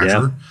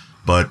manufacturer,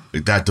 but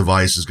that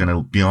device is going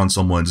to be on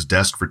someone's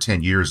desk for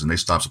 10 years and they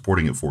stopped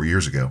supporting it 4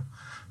 years ago.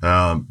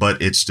 But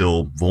it's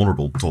still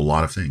vulnerable to a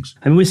lot of things.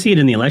 I mean, we see it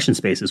in the election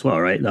space as well,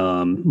 right?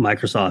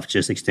 Microsoft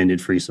just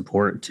extended free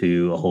support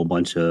to a whole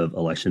bunch of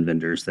election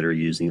vendors that are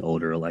using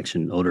older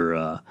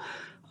Microsoft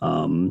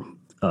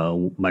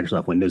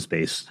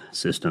Windows-based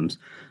systems.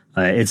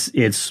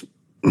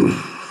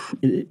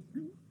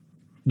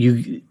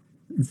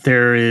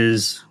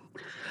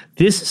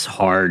 This is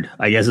hard,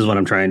 I guess, is what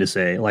I'm trying to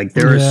say. Like,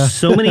 there are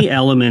so many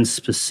elements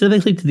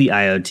specifically to the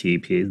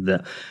IoT piece.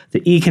 The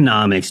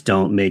economics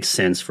don't make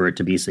sense for it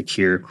to be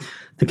secure.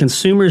 The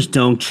consumers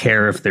don't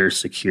care if they're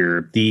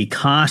secure. The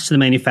cost to the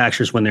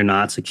manufacturers when they're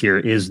not secure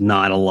is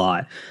not a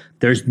lot.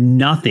 There's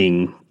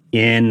nothing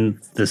in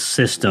the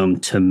system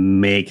to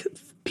make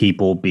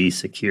people be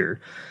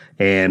secure.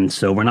 And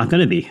so we're not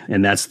going to be.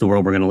 And that's the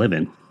world we're going to live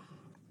in.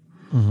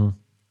 Mm-hmm.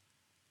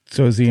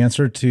 So is the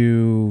answer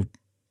to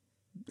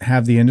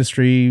have the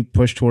industry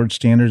push towards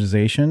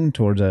standardization,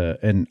 towards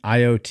an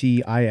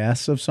IoT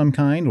IS of some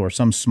kind, or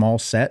some small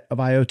set of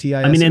IoT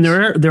IS? I mean, and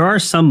there are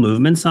some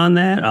movements on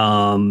that.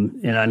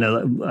 And I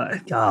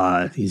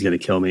know he's going to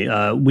kill me.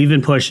 We've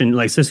been pushing,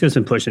 like Cisco's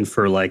been pushing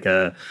for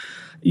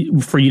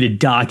for you to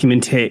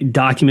document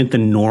the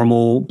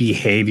normal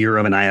behavior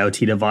of an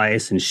IoT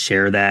device and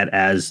share that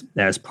as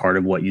part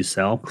of what you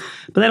sell.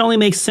 But that only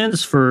makes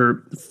sense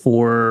for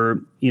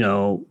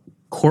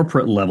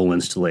corporate level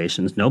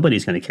installations.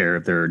 Nobody's going to care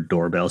if their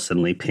doorbell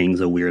suddenly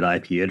pings a weird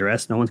IP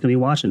address. No one's going to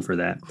be watching for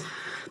that.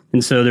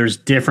 And so there's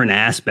different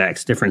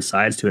aspects, different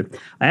sides to it.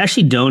 I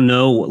actually don't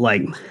know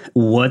like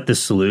what the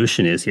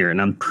solution is here.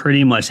 And I'm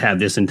pretty much have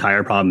this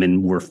entire problem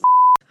and we're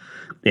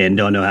and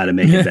don't know how to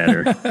make it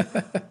better.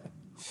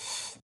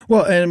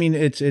 Well, and I mean,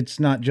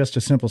 it's not just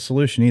a simple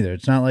solution either.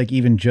 It's not like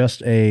even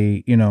just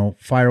a,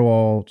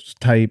 firewall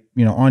type,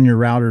 on your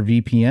router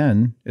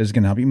VPN is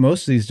going to help you.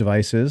 Most of these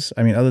devices,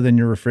 I mean, other than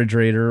your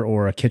refrigerator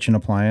or a kitchen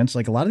appliance,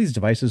 like a lot of these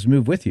devices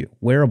move with you.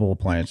 Wearable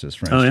appliances,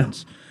 for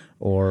instance,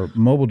 or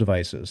mobile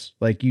devices.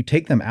 Like you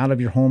take them out of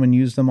your home and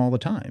use them all the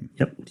time.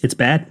 Yep. It's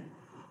bad.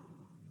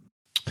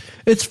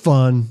 It's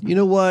fun. You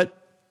know what?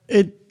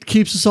 It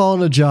keeps us all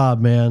in a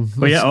job, man.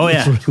 Oh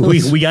yeah.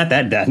 We got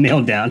that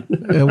nailed down.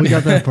 Yeah, we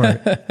got that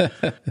part.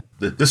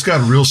 This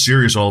got real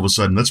serious all of a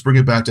sudden. Let's bring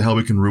it back to how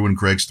we can ruin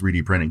Craig's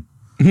 3D printing.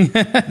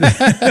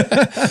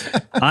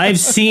 I've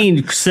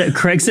seen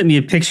Craig sent me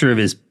a picture of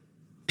his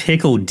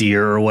pickle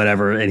deer or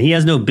whatever, and he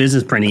has no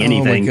business printing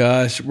anything. Oh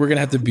my gosh, we're gonna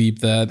have to beep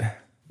that.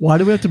 Why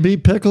do we have to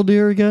beat pickle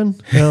deer again?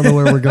 I don't know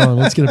where we're going.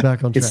 Let's get it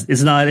back on track.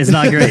 It's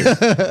not great.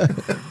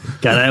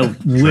 God, I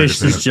wish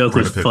this joke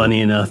was funny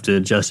enough to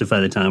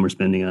justify the time we're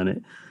spending on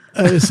it.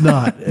 It's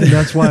not, and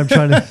that's why I'm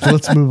trying to.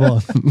 Let's move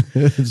on.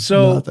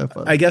 So not that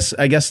funny.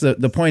 I guess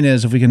the point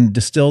is, if we can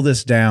distill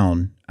this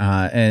down,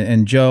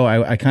 and Joe,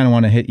 I kind of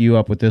want to hit you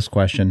up with this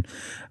question.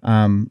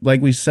 Like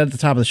we said at the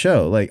top of the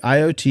show, like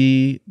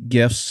IoT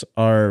gifts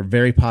are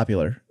very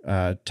popular.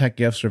 Tech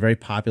gifts are very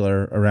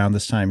popular around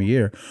this time of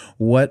year.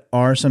 What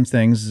are some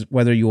things,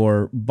 whether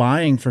you're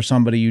buying for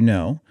somebody you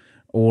know,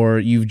 or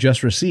you've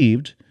just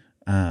received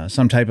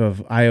some type of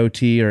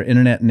IoT or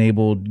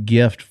internet-enabled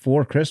gift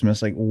for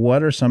Christmas, like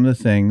what are some of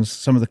the things,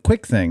 some of the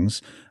quick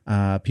things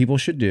people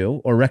should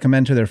do or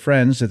recommend to their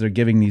friends that they're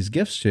giving these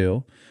gifts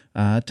to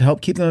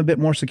help keep them a bit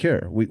more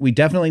secure? We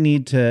definitely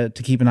need to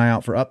keep an eye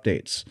out for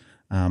updates.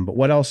 But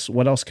what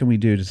else can we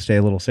do to stay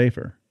a little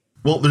safer?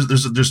 Well,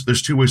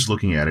 there's two ways of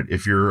looking at it.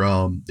 If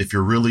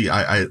you're really,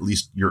 at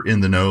least you're in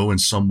the know and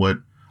somewhat,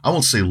 I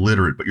won't say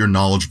literate, but you're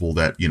knowledgeable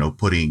that,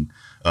 putting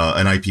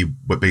an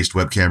IP-based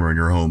web camera in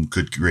your home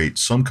could create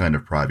some kind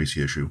of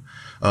privacy issue.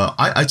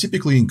 I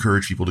typically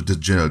encourage people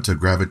to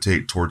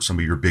gravitate towards some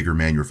of your bigger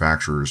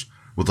manufacturers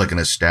with like an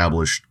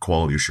established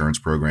quality assurance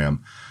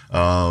program.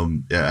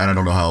 And I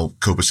don't know how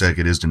copacetic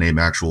it is to name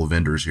actual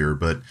vendors here,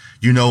 but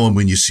you know them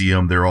when you see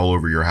them. They're all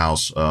over your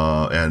house,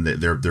 and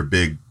they're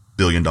big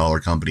billion-dollar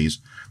companies.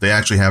 They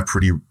actually have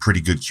pretty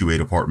good QA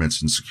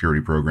departments and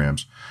security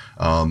programs.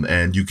 And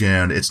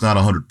it's not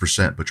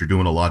 100%, but you're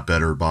doing a lot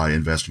better by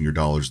investing your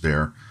dollars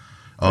there.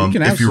 You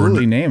can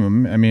absolutely name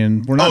them. I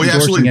mean, we're not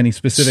endorsing any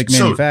specific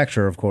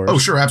manufacturer, of course. Oh,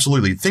 sure,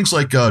 absolutely. Things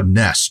like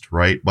Nest,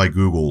 right, by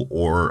Google,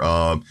 or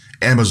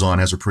Amazon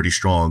has a pretty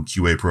strong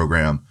QA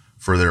program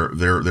for their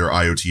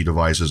IoT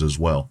devices as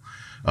well.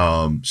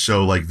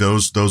 So like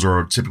those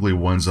are typically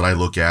ones that I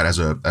look at as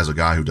a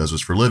guy who does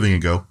this for a living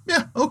and go,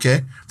 yeah,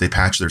 okay. They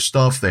patch their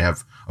stuff. They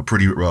have a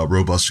pretty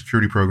robust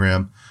security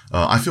program.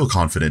 I feel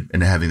confident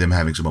in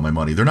having some of my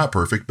money. They're not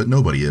perfect, but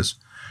nobody is.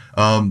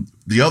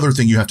 The other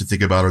thing you have to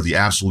think about are the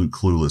absolute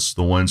clueless,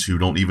 the ones who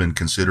don't even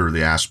consider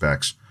the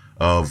aspects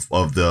of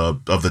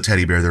the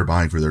teddy bear they're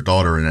buying for their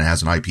daughter, and it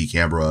has an IP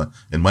camera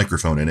and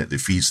microphone in it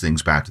that feeds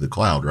things back to the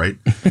cloud, right?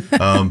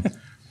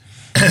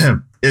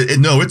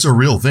 No, it's a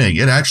real thing.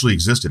 It actually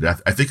existed.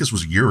 I think this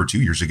was a year or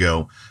 2 years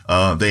ago.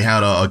 They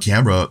had a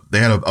camera, they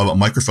had a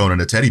microphone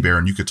and a teddy bear,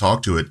 and you could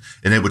talk to it,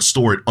 and it would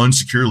store it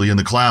unsecurely in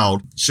the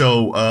cloud.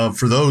 So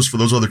for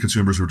those other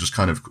consumers who are just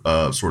kind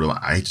of sort of,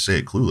 I hate to say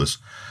it, clueless.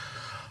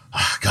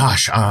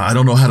 Gosh, I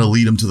don't know how to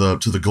lead them to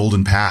the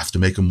golden path to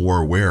make them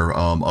more aware,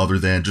 other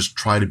than just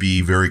try to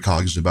be very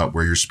cognizant about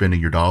where you're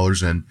spending your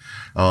dollars. And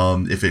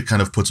if it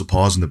kind of puts a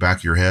pause in the back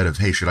of your head of,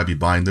 hey, should I be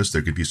buying this?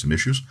 There could be some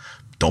issues.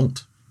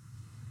 Don't.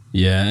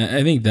 Yeah,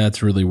 I think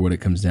that's really what it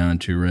comes down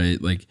to, right?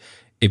 Like,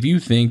 if you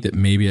think that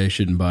maybe I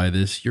shouldn't buy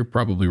this, you're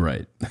probably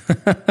right.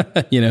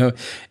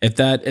 If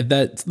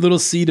that little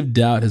seed of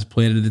doubt has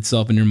planted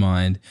itself in your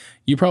mind,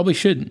 you probably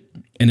shouldn't.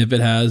 And if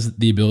it has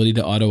the ability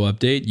to auto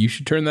update, you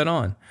should turn that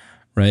on,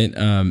 right?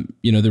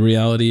 The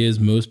reality is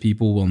most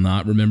people will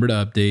not remember to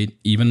update.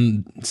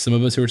 Even some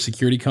of us who are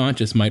security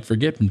conscious might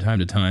forget from time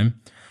to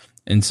time.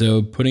 And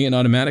so putting it in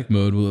automatic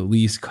mode will at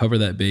least cover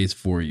that base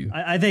for you.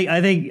 I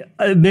think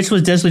Mitch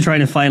was desperately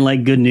trying to find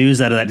like good news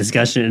out of that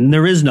discussion, and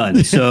there is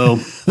none. So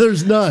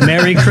there's none.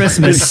 Merry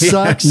Christmas. It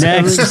sucks.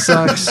 Next. Everything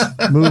sucks.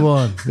 Move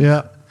on.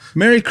 Yeah.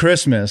 Merry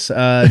Christmas.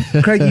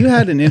 Craig, you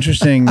had an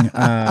interesting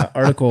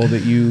article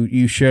that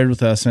you shared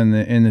with us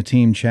in the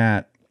team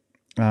chat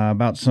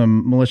about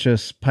some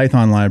malicious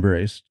Python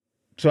libraries.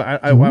 So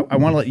I want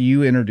to let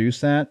you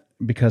introduce that,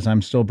 because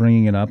I'm still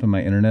bringing it up and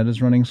my internet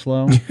is running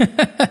slow.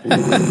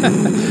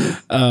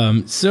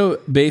 So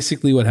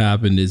basically what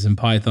happened is in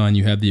Python,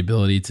 you have the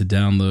ability to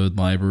download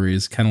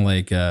libraries, kind of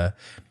like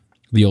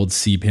the old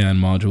CPAN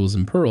modules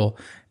in Perl.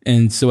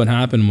 And so what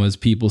happened was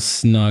people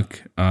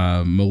snuck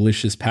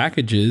malicious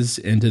packages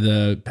into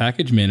the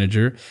package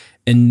manager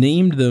and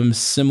named them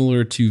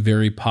similar to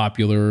very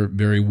popular,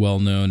 very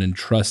well-known and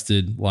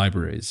trusted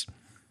libraries.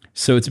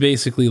 So it's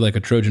basically like a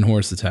Trojan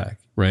horse attack.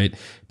 right?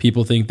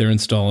 People think they're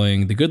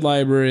installing the good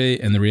library,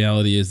 and the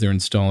reality is they're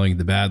installing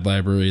the bad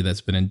library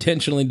that's been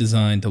intentionally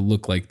designed to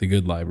look like the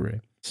good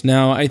library. So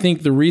now, I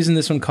think the reason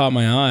this one caught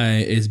my eye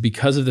is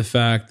because of the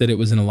fact that it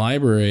was in a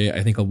library.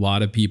 I think a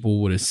lot of people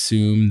would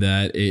assume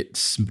that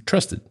it's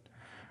trusted,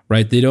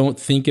 right? They don't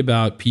think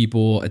about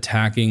people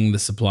attacking the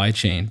supply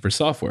chain for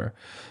software.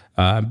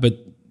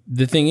 But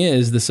the thing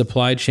is, the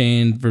supply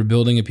chain for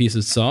building a piece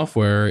of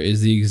software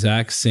is the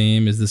exact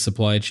same as the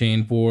supply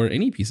chain for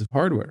any piece of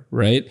hardware,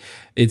 right?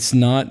 It's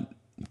not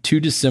too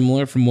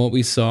dissimilar from what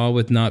we saw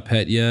with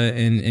NotPetya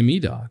and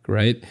MEDOC,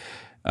 right?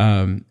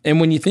 And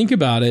when you think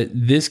about it,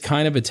 this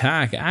kind of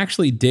attack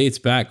actually dates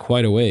back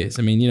quite a ways.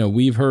 I mean,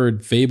 we've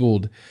heard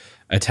fabled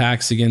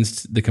attacks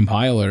against the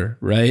compiler,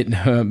 right?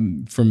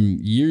 From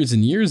years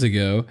and years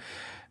ago.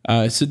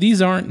 So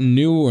these aren't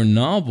new or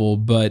novel,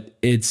 but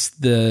it's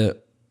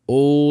the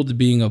old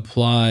being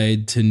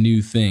applied to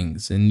new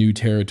things and new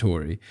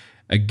territory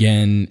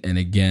again and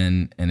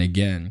again and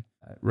again,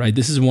 right?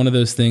 This is one of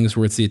those things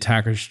where it's the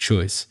attacker's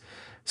choice.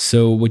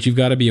 So what you've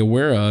got to be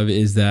aware of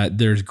is that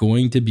there's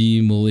going to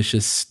be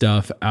malicious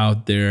stuff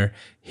out there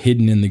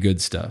hidden in the good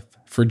stuff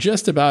for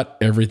just about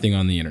everything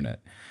on the internet.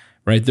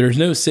 Right? There's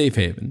no safe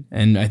haven.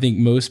 And I think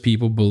most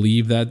people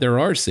believe that there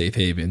are safe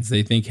havens.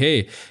 They think,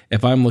 hey,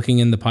 if I'm looking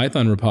in the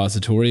Python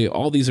repository,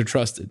 all these are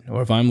trusted.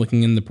 Or if I'm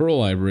looking in the Perl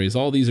libraries,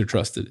 all these are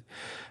trusted.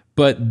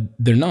 But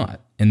they're not,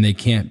 and they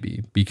can't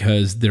be,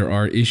 because there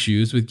are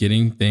issues with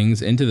getting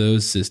things into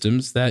those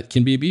systems that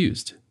can be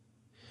abused.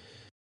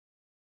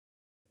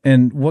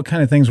 And what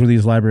kind of things were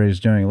these libraries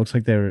doing? It looks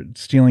like they were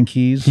stealing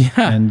keys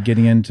and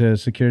getting into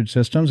secured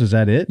systems. Is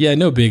that it? Yeah,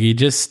 no biggie.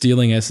 Just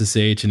stealing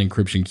SSH and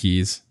encryption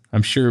keys.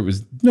 I'm sure it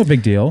was no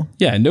big deal.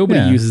 Yeah, nobody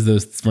uses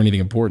those for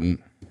anything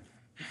important.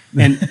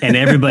 And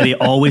everybody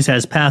always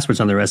has passwords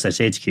on their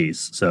SSH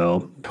keys.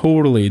 So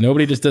totally,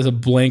 nobody just does a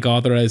blank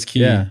authorized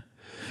key.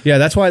 Yeah,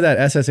 that's why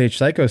that SSH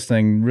Psychos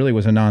thing really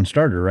was a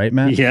non-starter, right,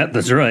 Matt? Yeah,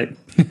 that's right.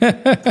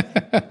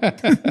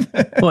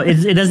 Well,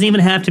 it doesn't even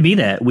have to be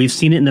that. We've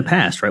seen it in the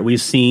past, right? We've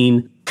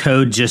seen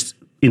code just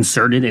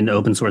inserted into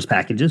open source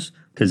packages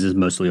because it's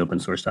mostly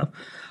open source stuff.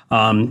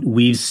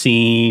 We've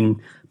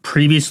seen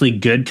previously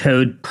good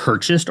code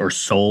purchased or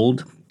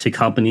sold to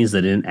companies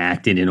that didn't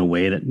act it in a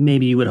way that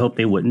maybe you would hope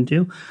they wouldn't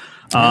do.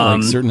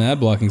 Like certain ad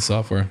blocking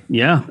software.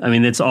 Yeah. I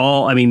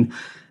mean,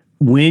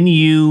 when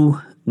you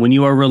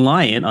are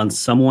reliant on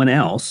someone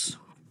else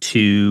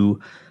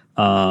to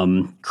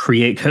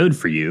create code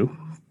for you,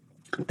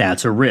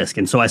 that's a risk.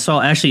 And so I saw,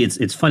 actually,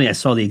 it's funny. I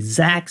saw the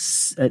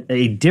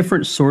a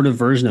different sort of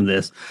version of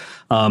this.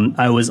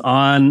 I was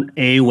on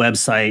a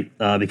website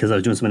because I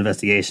was doing some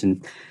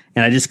investigation,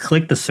 and I just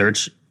clicked the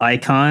search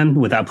icon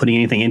without putting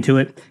anything into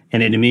it,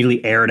 and it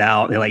immediately aired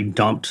out. It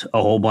dumped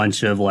a whole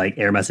bunch of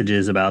error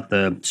messages about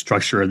the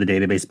structure of the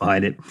database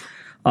behind it.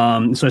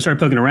 So I started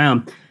poking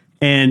around,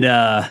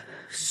 and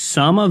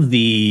some of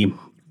the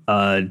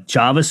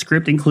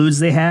JavaScript includes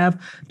they have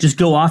just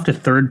go off to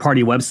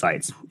third-party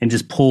websites and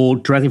just pull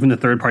directly from the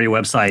third-party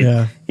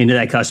website into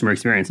that customer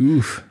experience.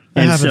 Oof.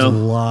 That happens a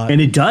lot. And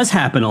it does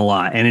happen a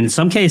lot. And in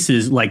some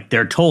cases,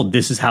 they're told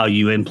this is how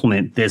you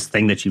implement this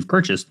thing that you've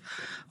purchased.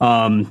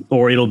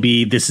 Or it'll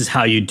be, this is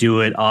how you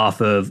do it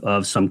off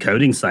of some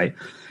coding site.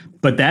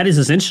 But that is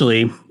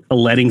essentially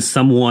letting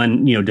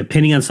someone,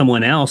 depending on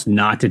someone else,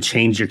 not to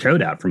change your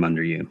code out from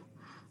under you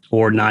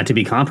or not to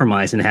be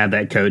compromised and have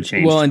that code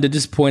changed. Well, and to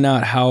just point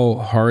out how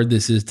hard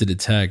this is to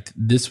detect,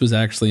 this was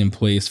actually in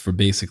place for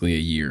basically a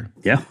year.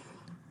 Yeah.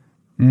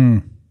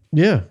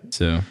 Yeah.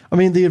 So, I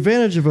mean, the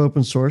advantage of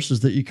open source is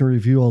that you can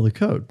review all the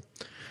code.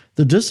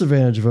 The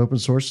disadvantage of open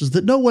source is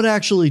that no one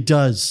actually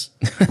does.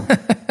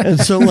 And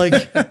so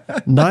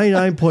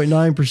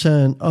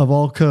 99.9% of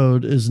all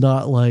code is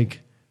not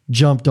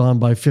jumped on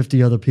by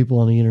 50 other people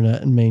on the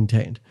internet and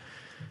maintained.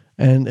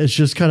 And it's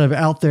just kind of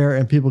out there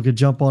and people could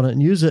jump on it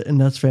and use it. And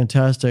that's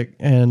fantastic.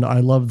 And I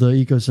love the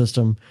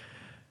ecosystem.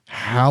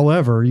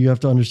 However, you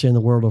have to understand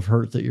the world of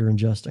hurt that you're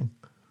ingesting.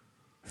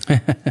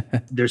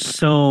 There's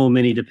so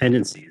many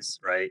dependencies,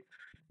 right?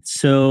 It's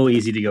so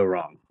easy to go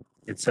wrong.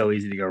 That's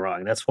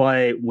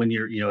why when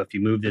you're, if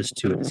you move this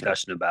to a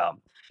discussion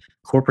about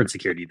corporate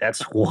security,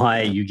 that's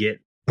why you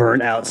get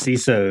burnt out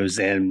CISOs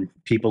and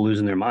people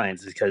losing their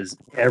minds, is because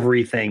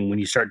everything, when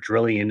you start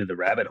drilling into the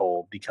rabbit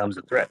hole, becomes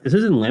a threat. This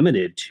isn't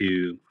limited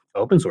to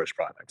open source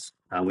products.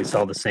 We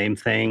saw the same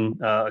thing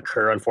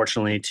occur,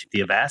 unfortunately, to the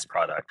Avast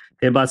product.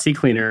 They bought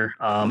CCleaner,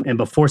 and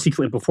before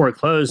it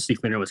closed,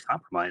 CCleaner was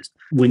compromised.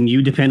 When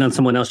you depend on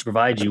someone else to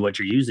provide you what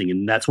you're using,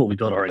 and that's what we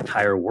built our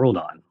entire world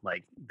on.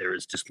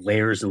 There's just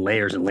layers and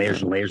layers and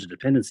layers and layers of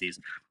dependencies,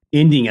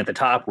 ending at the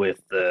top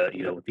with the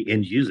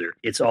end user.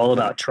 It's all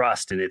about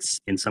trust, and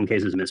it's in some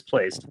cases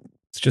misplaced.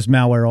 It's just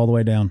malware all the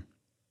way down.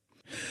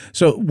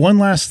 So one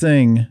last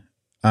thing.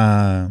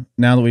 Now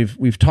that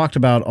we've talked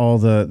about all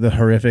the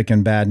horrific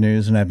and bad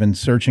news, and I've been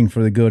searching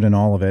for the good in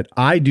all of it,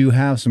 I do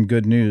have some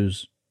good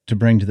news to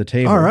bring to the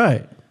table. All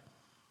right.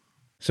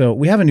 So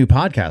we have a new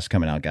podcast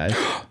coming out, guys.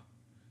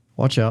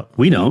 Watch out.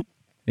 We don't.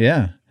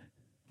 Yeah.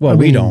 Well,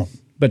 we don't,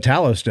 but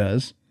Talos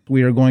does.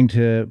 we are going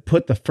to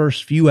put the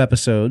first few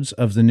episodes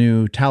of the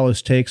new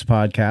Talos Takes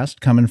podcast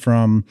coming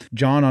from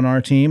John on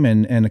our team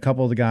and a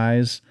couple of the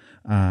guys,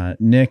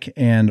 Nick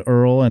and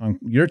Earl, and on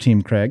your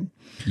team, Craig.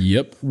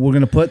 Yep. We're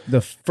going to put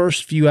the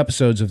first few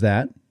episodes of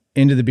that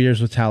into the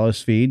Beers with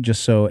Talos feed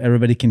just so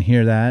everybody can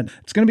hear that.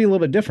 It's going to be a little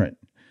bit different.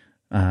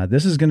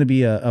 This is going to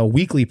be a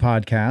weekly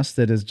podcast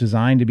that is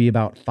designed to be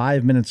about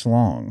 5 minutes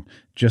long,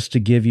 just to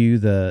give you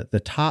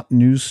the top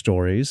news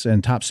stories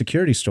and top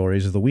security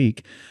stories of the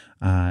week.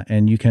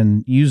 And you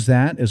can use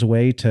that as a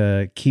way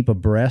to keep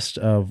abreast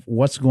of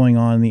what's going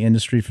on in the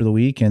industry for the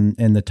week and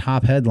the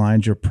top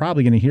headlines you're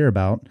probably going to hear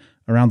about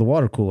around the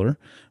water cooler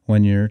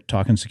when you're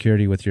talking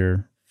security with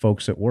your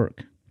folks at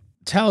work.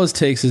 Talos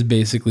Takes is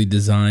basically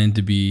designed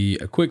to be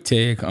a quick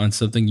take on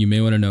something you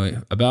may want to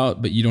know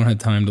about, but you don't have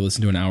time to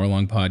listen to an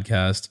hour-long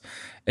podcast.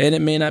 And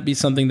it may not be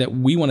something that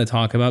we want to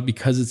talk about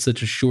because it's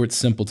such a short,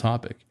 simple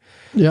topic.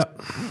 Yeah.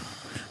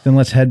 Then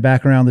let's head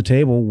back around the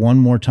table one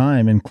more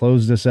time and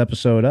close this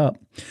episode up.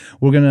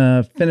 We're going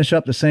to finish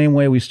up the same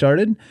way we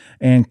started.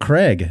 And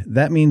Craig,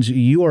 that means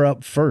you are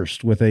up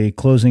first with a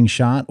closing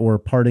shot or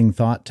parting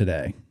thought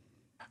today.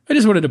 I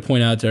just wanted to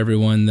point out to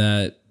everyone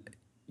that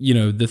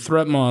the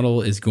threat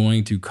model is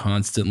going to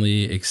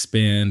constantly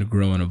expand,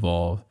 grow, and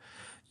evolve.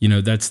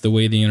 That's the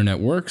way the internet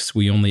works.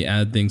 We only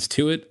add things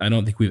to it. I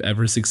don't think we've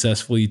ever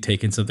successfully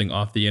taken something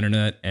off the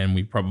internet, and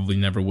we probably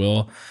never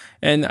will.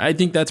 And I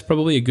think that's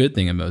probably a good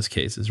thing in most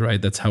cases,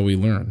 right? That's how we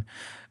learn.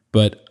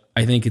 But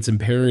I think it's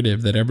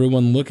imperative that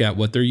everyone look at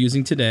what they're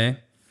using today,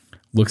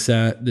 looks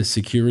at the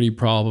security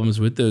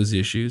problems with those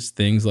issues,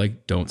 things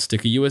like don't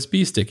stick a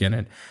USB stick in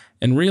it,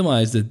 and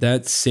realize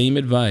that same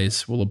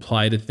advice will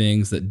apply to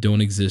things that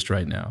don't exist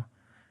right now.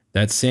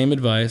 That same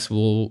advice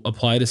will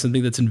apply to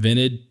something that's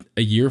invented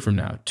a year from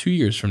now, 2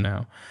 years from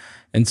now.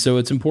 And so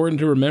it's important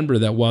to remember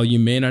that while you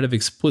may not have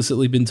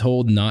explicitly been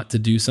told not to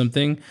do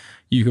something,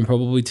 you can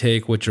probably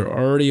take what you're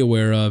already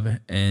aware of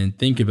and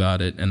think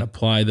about it and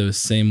apply those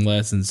same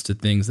lessons to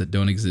things that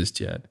don't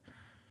exist yet.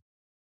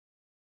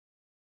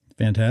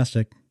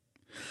 Fantastic.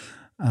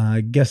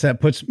 I guess that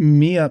puts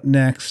me up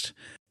next.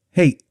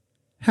 Hey,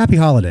 happy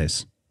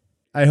holidays.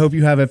 I hope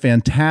you have a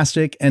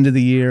fantastic end of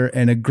the year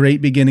and a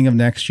great beginning of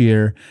next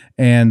year.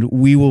 And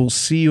we will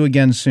see you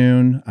again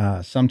soon,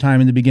 sometime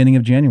in the beginning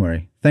of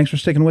January. Thanks for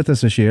sticking with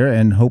us this year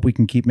and hope we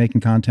can keep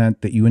making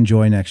content that you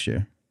enjoy next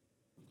year.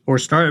 Or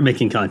start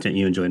making content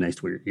you enjoy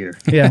next year.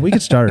 Yeah, we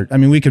could start. I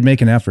mean, we could make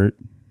an effort.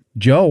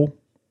 Joe.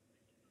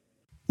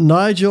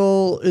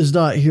 Nigel is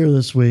not here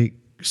this week.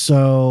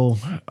 So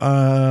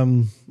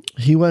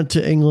he went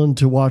to England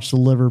to watch the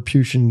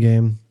Liverpool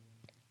game.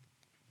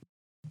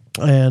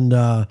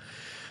 And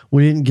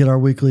we didn't get our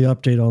weekly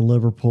update on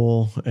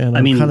Liverpool. And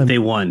they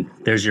won.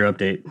 There's your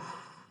update.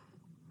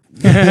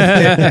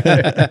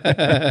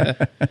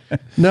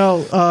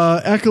 No,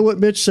 echo what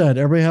Mitch said.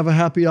 Everybody have a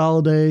happy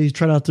holiday.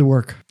 Try not to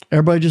work.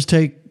 Everybody just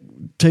take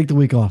the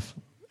week off.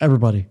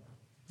 Everybody.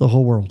 The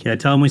whole world. Yeah,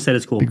 tell them we said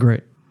it's cool. Be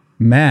great.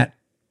 Matt.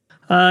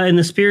 In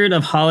the spirit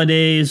of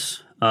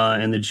holidays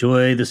and the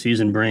joy the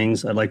season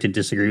brings, I'd like to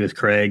disagree with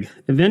Craig.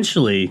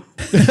 Eventually,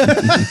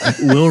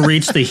 we'll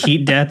reach the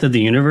heat death of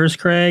the universe,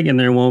 Craig, and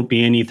there won't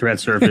be any threat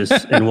surface,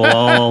 and we'll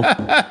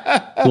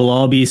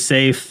all be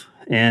safe.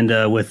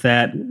 And with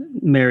that,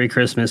 Merry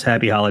Christmas,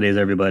 Happy Holidays,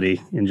 everybody.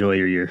 Enjoy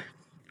your year.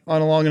 On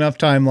a long enough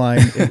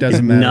timeline, it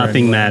doesn't matter.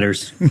 Nothing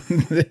matters.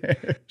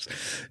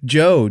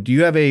 Joe, do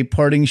you have a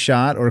parting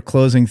shot or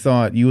closing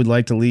thought you would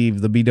like to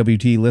leave the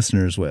BWT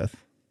listeners with?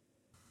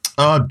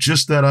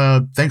 Just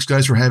that, thanks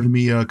guys for having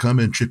me come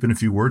and chip in a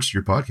few words to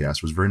your podcast.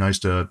 It was very nice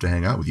to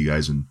hang out with you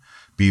guys and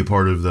be a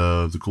part of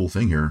the cool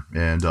thing here.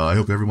 And I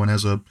hope everyone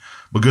has a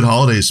good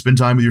holiday. Spend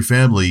time with your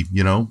family,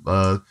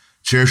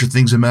 cherish the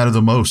things that matter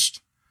the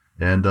most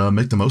and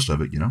make the most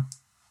of it,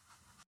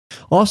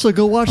 Also,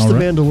 go watch The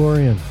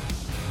Mandalorian.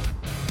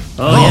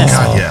 Oh yes.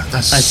 God, yeah,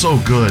 that's so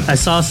good. I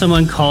saw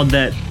someone called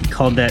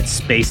that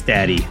Space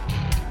Daddy,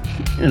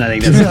 and I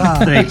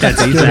think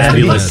that's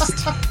fabulous.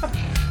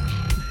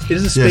 It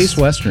is a space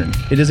western.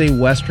 It is a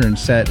western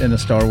set in a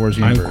Star Wars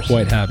universe. I'm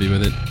quite happy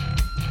with it.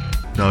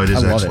 No, it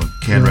is excellent.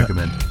 Can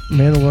recommend.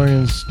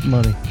 Mandalorian's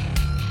money.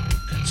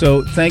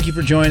 So thank you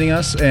for joining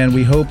us, and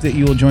we hope that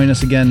you will join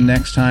us again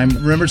next time.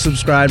 Remember to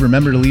subscribe.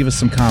 Remember to leave us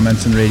some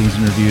comments and ratings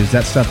and reviews.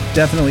 That stuff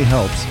definitely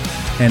helps.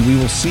 And we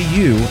will see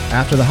you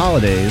after the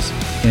holidays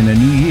in a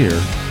new year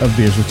of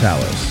Beers with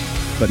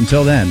Talos. But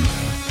until then,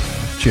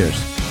 cheers.